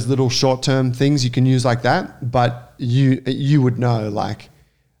like those little short-term things you can use like that, but you would know, like,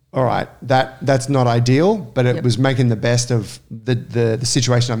 all right, that's not ideal, but it was making the best of the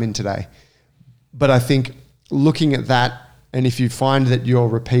situation I'm in today. But I think looking at that, and if you find that you're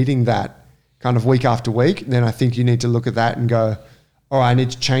repeating that kind of week after week, then I think you need to look at that and go, all right, I need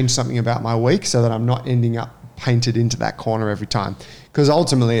to change something about my week so that I'm not ending up painted into that corner every time. Because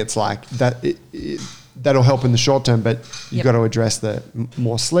ultimately it's like that, that'll help in the short term, but you've got to address the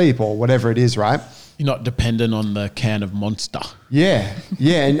more sleep or whatever it is, right? You're not dependent on the can of Monster. Yeah.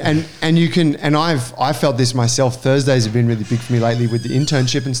 And you can, and I felt this myself. Thursdays have been really big for me lately with the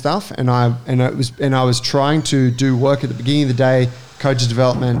internship and stuff. And I was trying to do work at the beginning of the day, coaches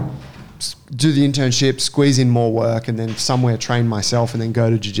development, do the internship, squeeze in more work, and then somewhere train myself and then go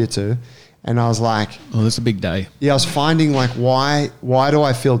to jiu-jitsu. And I was like, oh, that's a big day. Yeah. I was finding like, why do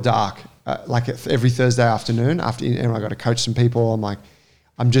I feel dark? Like every Thursday afternoon and I got to coach some people. I'm like,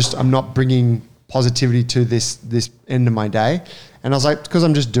 I'm not bringing positivity to this end of my day. And I was like, because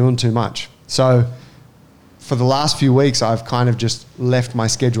I'm just doing too much. So for the last few weeks, I've kind of just left my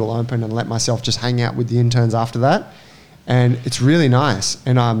schedule open and let myself just hang out with the interns after that. And it's really nice.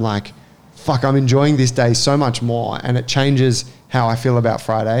 And I'm like, fuck, I'm enjoying this day so much more. And it changes how I feel about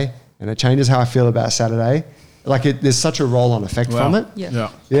Friday, and it changes how I feel about Saturday. Like there's such a roll-on effect from it. Yeah.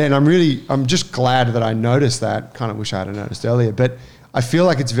 And I'm just glad that I noticed that. Kind of wish I had noticed earlier, but I feel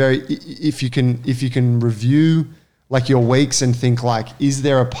like it's very, if you can review like your weeks and think like, is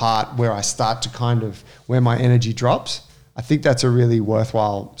there a part where I start to kind of, where my energy drops? I think that's a really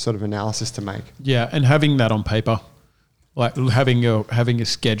worthwhile sort of analysis to make. Yeah. And having that on paper, like having your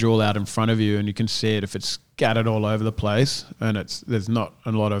schedule out in front of you, and you can see it if it's scattered all over the place and there's not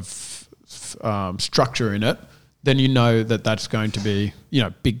a lot of structure in it, then you know that that's going to be,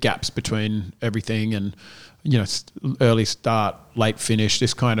 big gaps between everything, and, early start, late finish,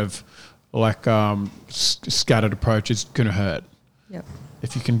 this kind of like scattered approach is going to hurt. Yep.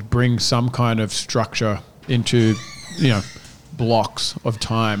 If you can bring some kind of structure into, blocks of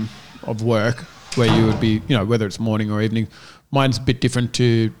time of work where you would be, whether it's morning or evening. Mine's a bit different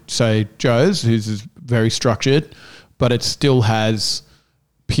to, say, Joe's, who's very structured, but it still has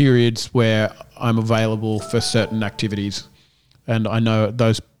periods where I'm available for certain activities. And I know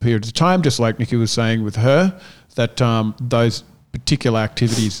those periods of time, just like Nikki was saying with her, that those particular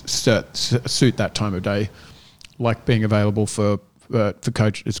activities suit that time of day, like being available for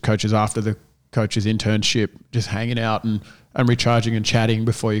coaches after the coach's internship, just hanging out and recharging and chatting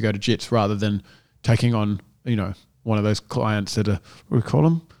before you go to jits, rather than taking on, one of those clients that are, what do we call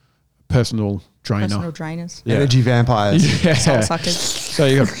them? Personal drainers. Yeah. Energy vampires. Yeah. Soul suckers. So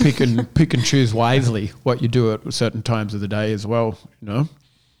you got to pick and choose wisely what you do at certain times of the day as well. Yeah,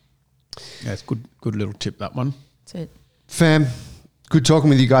 it's good little tip, that one. That's it. Fam, Good talking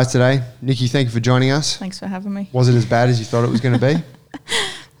with you guys today. Nikki, thank you for joining us. Thanks for having me. Was it as bad as you thought it was going to be?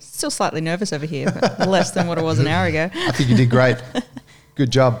 Still slightly nervous over here, but less than what it was an hour ago. I think you did great.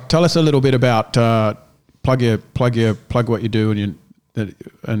 Good job. Tell us a little bit about plug what you do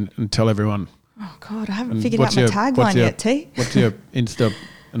and tell everyone. Oh God, I haven't And figured out my tagline yet, T. What's your Insta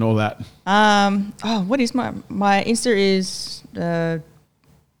and all that? What is my Insta is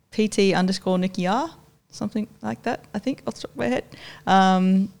PT_Nikki R, something like that. I think off the top of my head.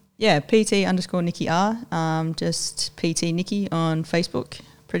 PT_Nikki R. Just PT Nikki on Facebook.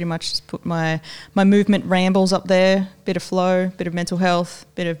 Pretty much just put my movement rambles up there. Bit of flow, bit of mental health,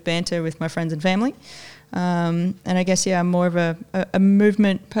 bit of banter with my friends and family. And I guess, I'm more of a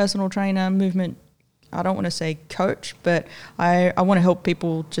movement personal trainer, I don't want to say coach, but I want to help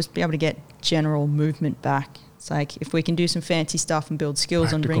people just be able to get general movement back. It's like if we can do some fancy stuff and build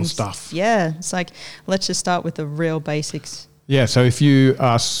skills on rings. Stuff. Yeah, it's like let's just start with the real basics. Yeah, so if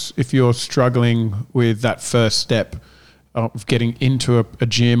you're struggling with that first step of getting into a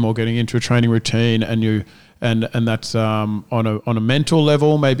gym or getting into a training routine, and that's on a mental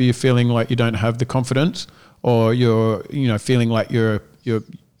level, maybe you're feeling like you don't have the confidence, or you're feeling like you're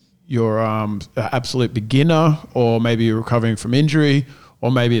an absolute beginner, or maybe you're recovering from injury,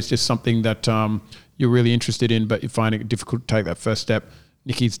 or maybe it's just something that you're really interested in, but you're finding it difficult to take that first step.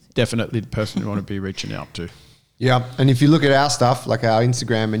 Nikki's definitely the person you want to be reaching out to. Yeah, and if you look at our stuff, like our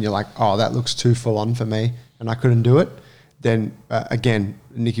Instagram, and you're like, oh, that looks too full on for me, and I couldn't do it, then again,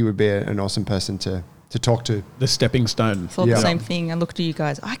 Nikki would be an awesome person to talk to. The stepping stone. Thought the same thing. I looked at you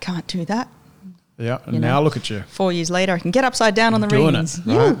guys. I can't do that. Yeah, and now look at you. 4 years later, I can get upside down on the rings.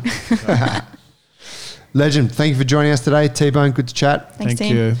 Right? Legend, thank you for joining us today. T-Bone, good to chat. Thanks, Thank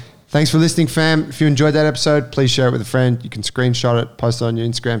team. you. Thanks for listening, fam. If you enjoyed that episode, please share it with a friend. You can screenshot it, post it on your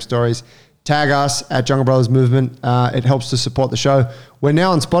Instagram stories. Tag us at Jungle Brothers Movement. It helps to support the show. We're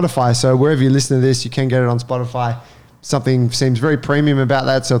now on Spotify, so wherever you listen to this, you can get it on Spotify. Something seems very premium about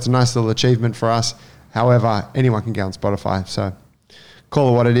that, so it's a nice little achievement for us. However, anyone can get on Spotify, so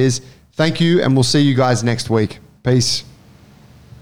call it what it is. Thank you, and we'll see you guys next week. Peace.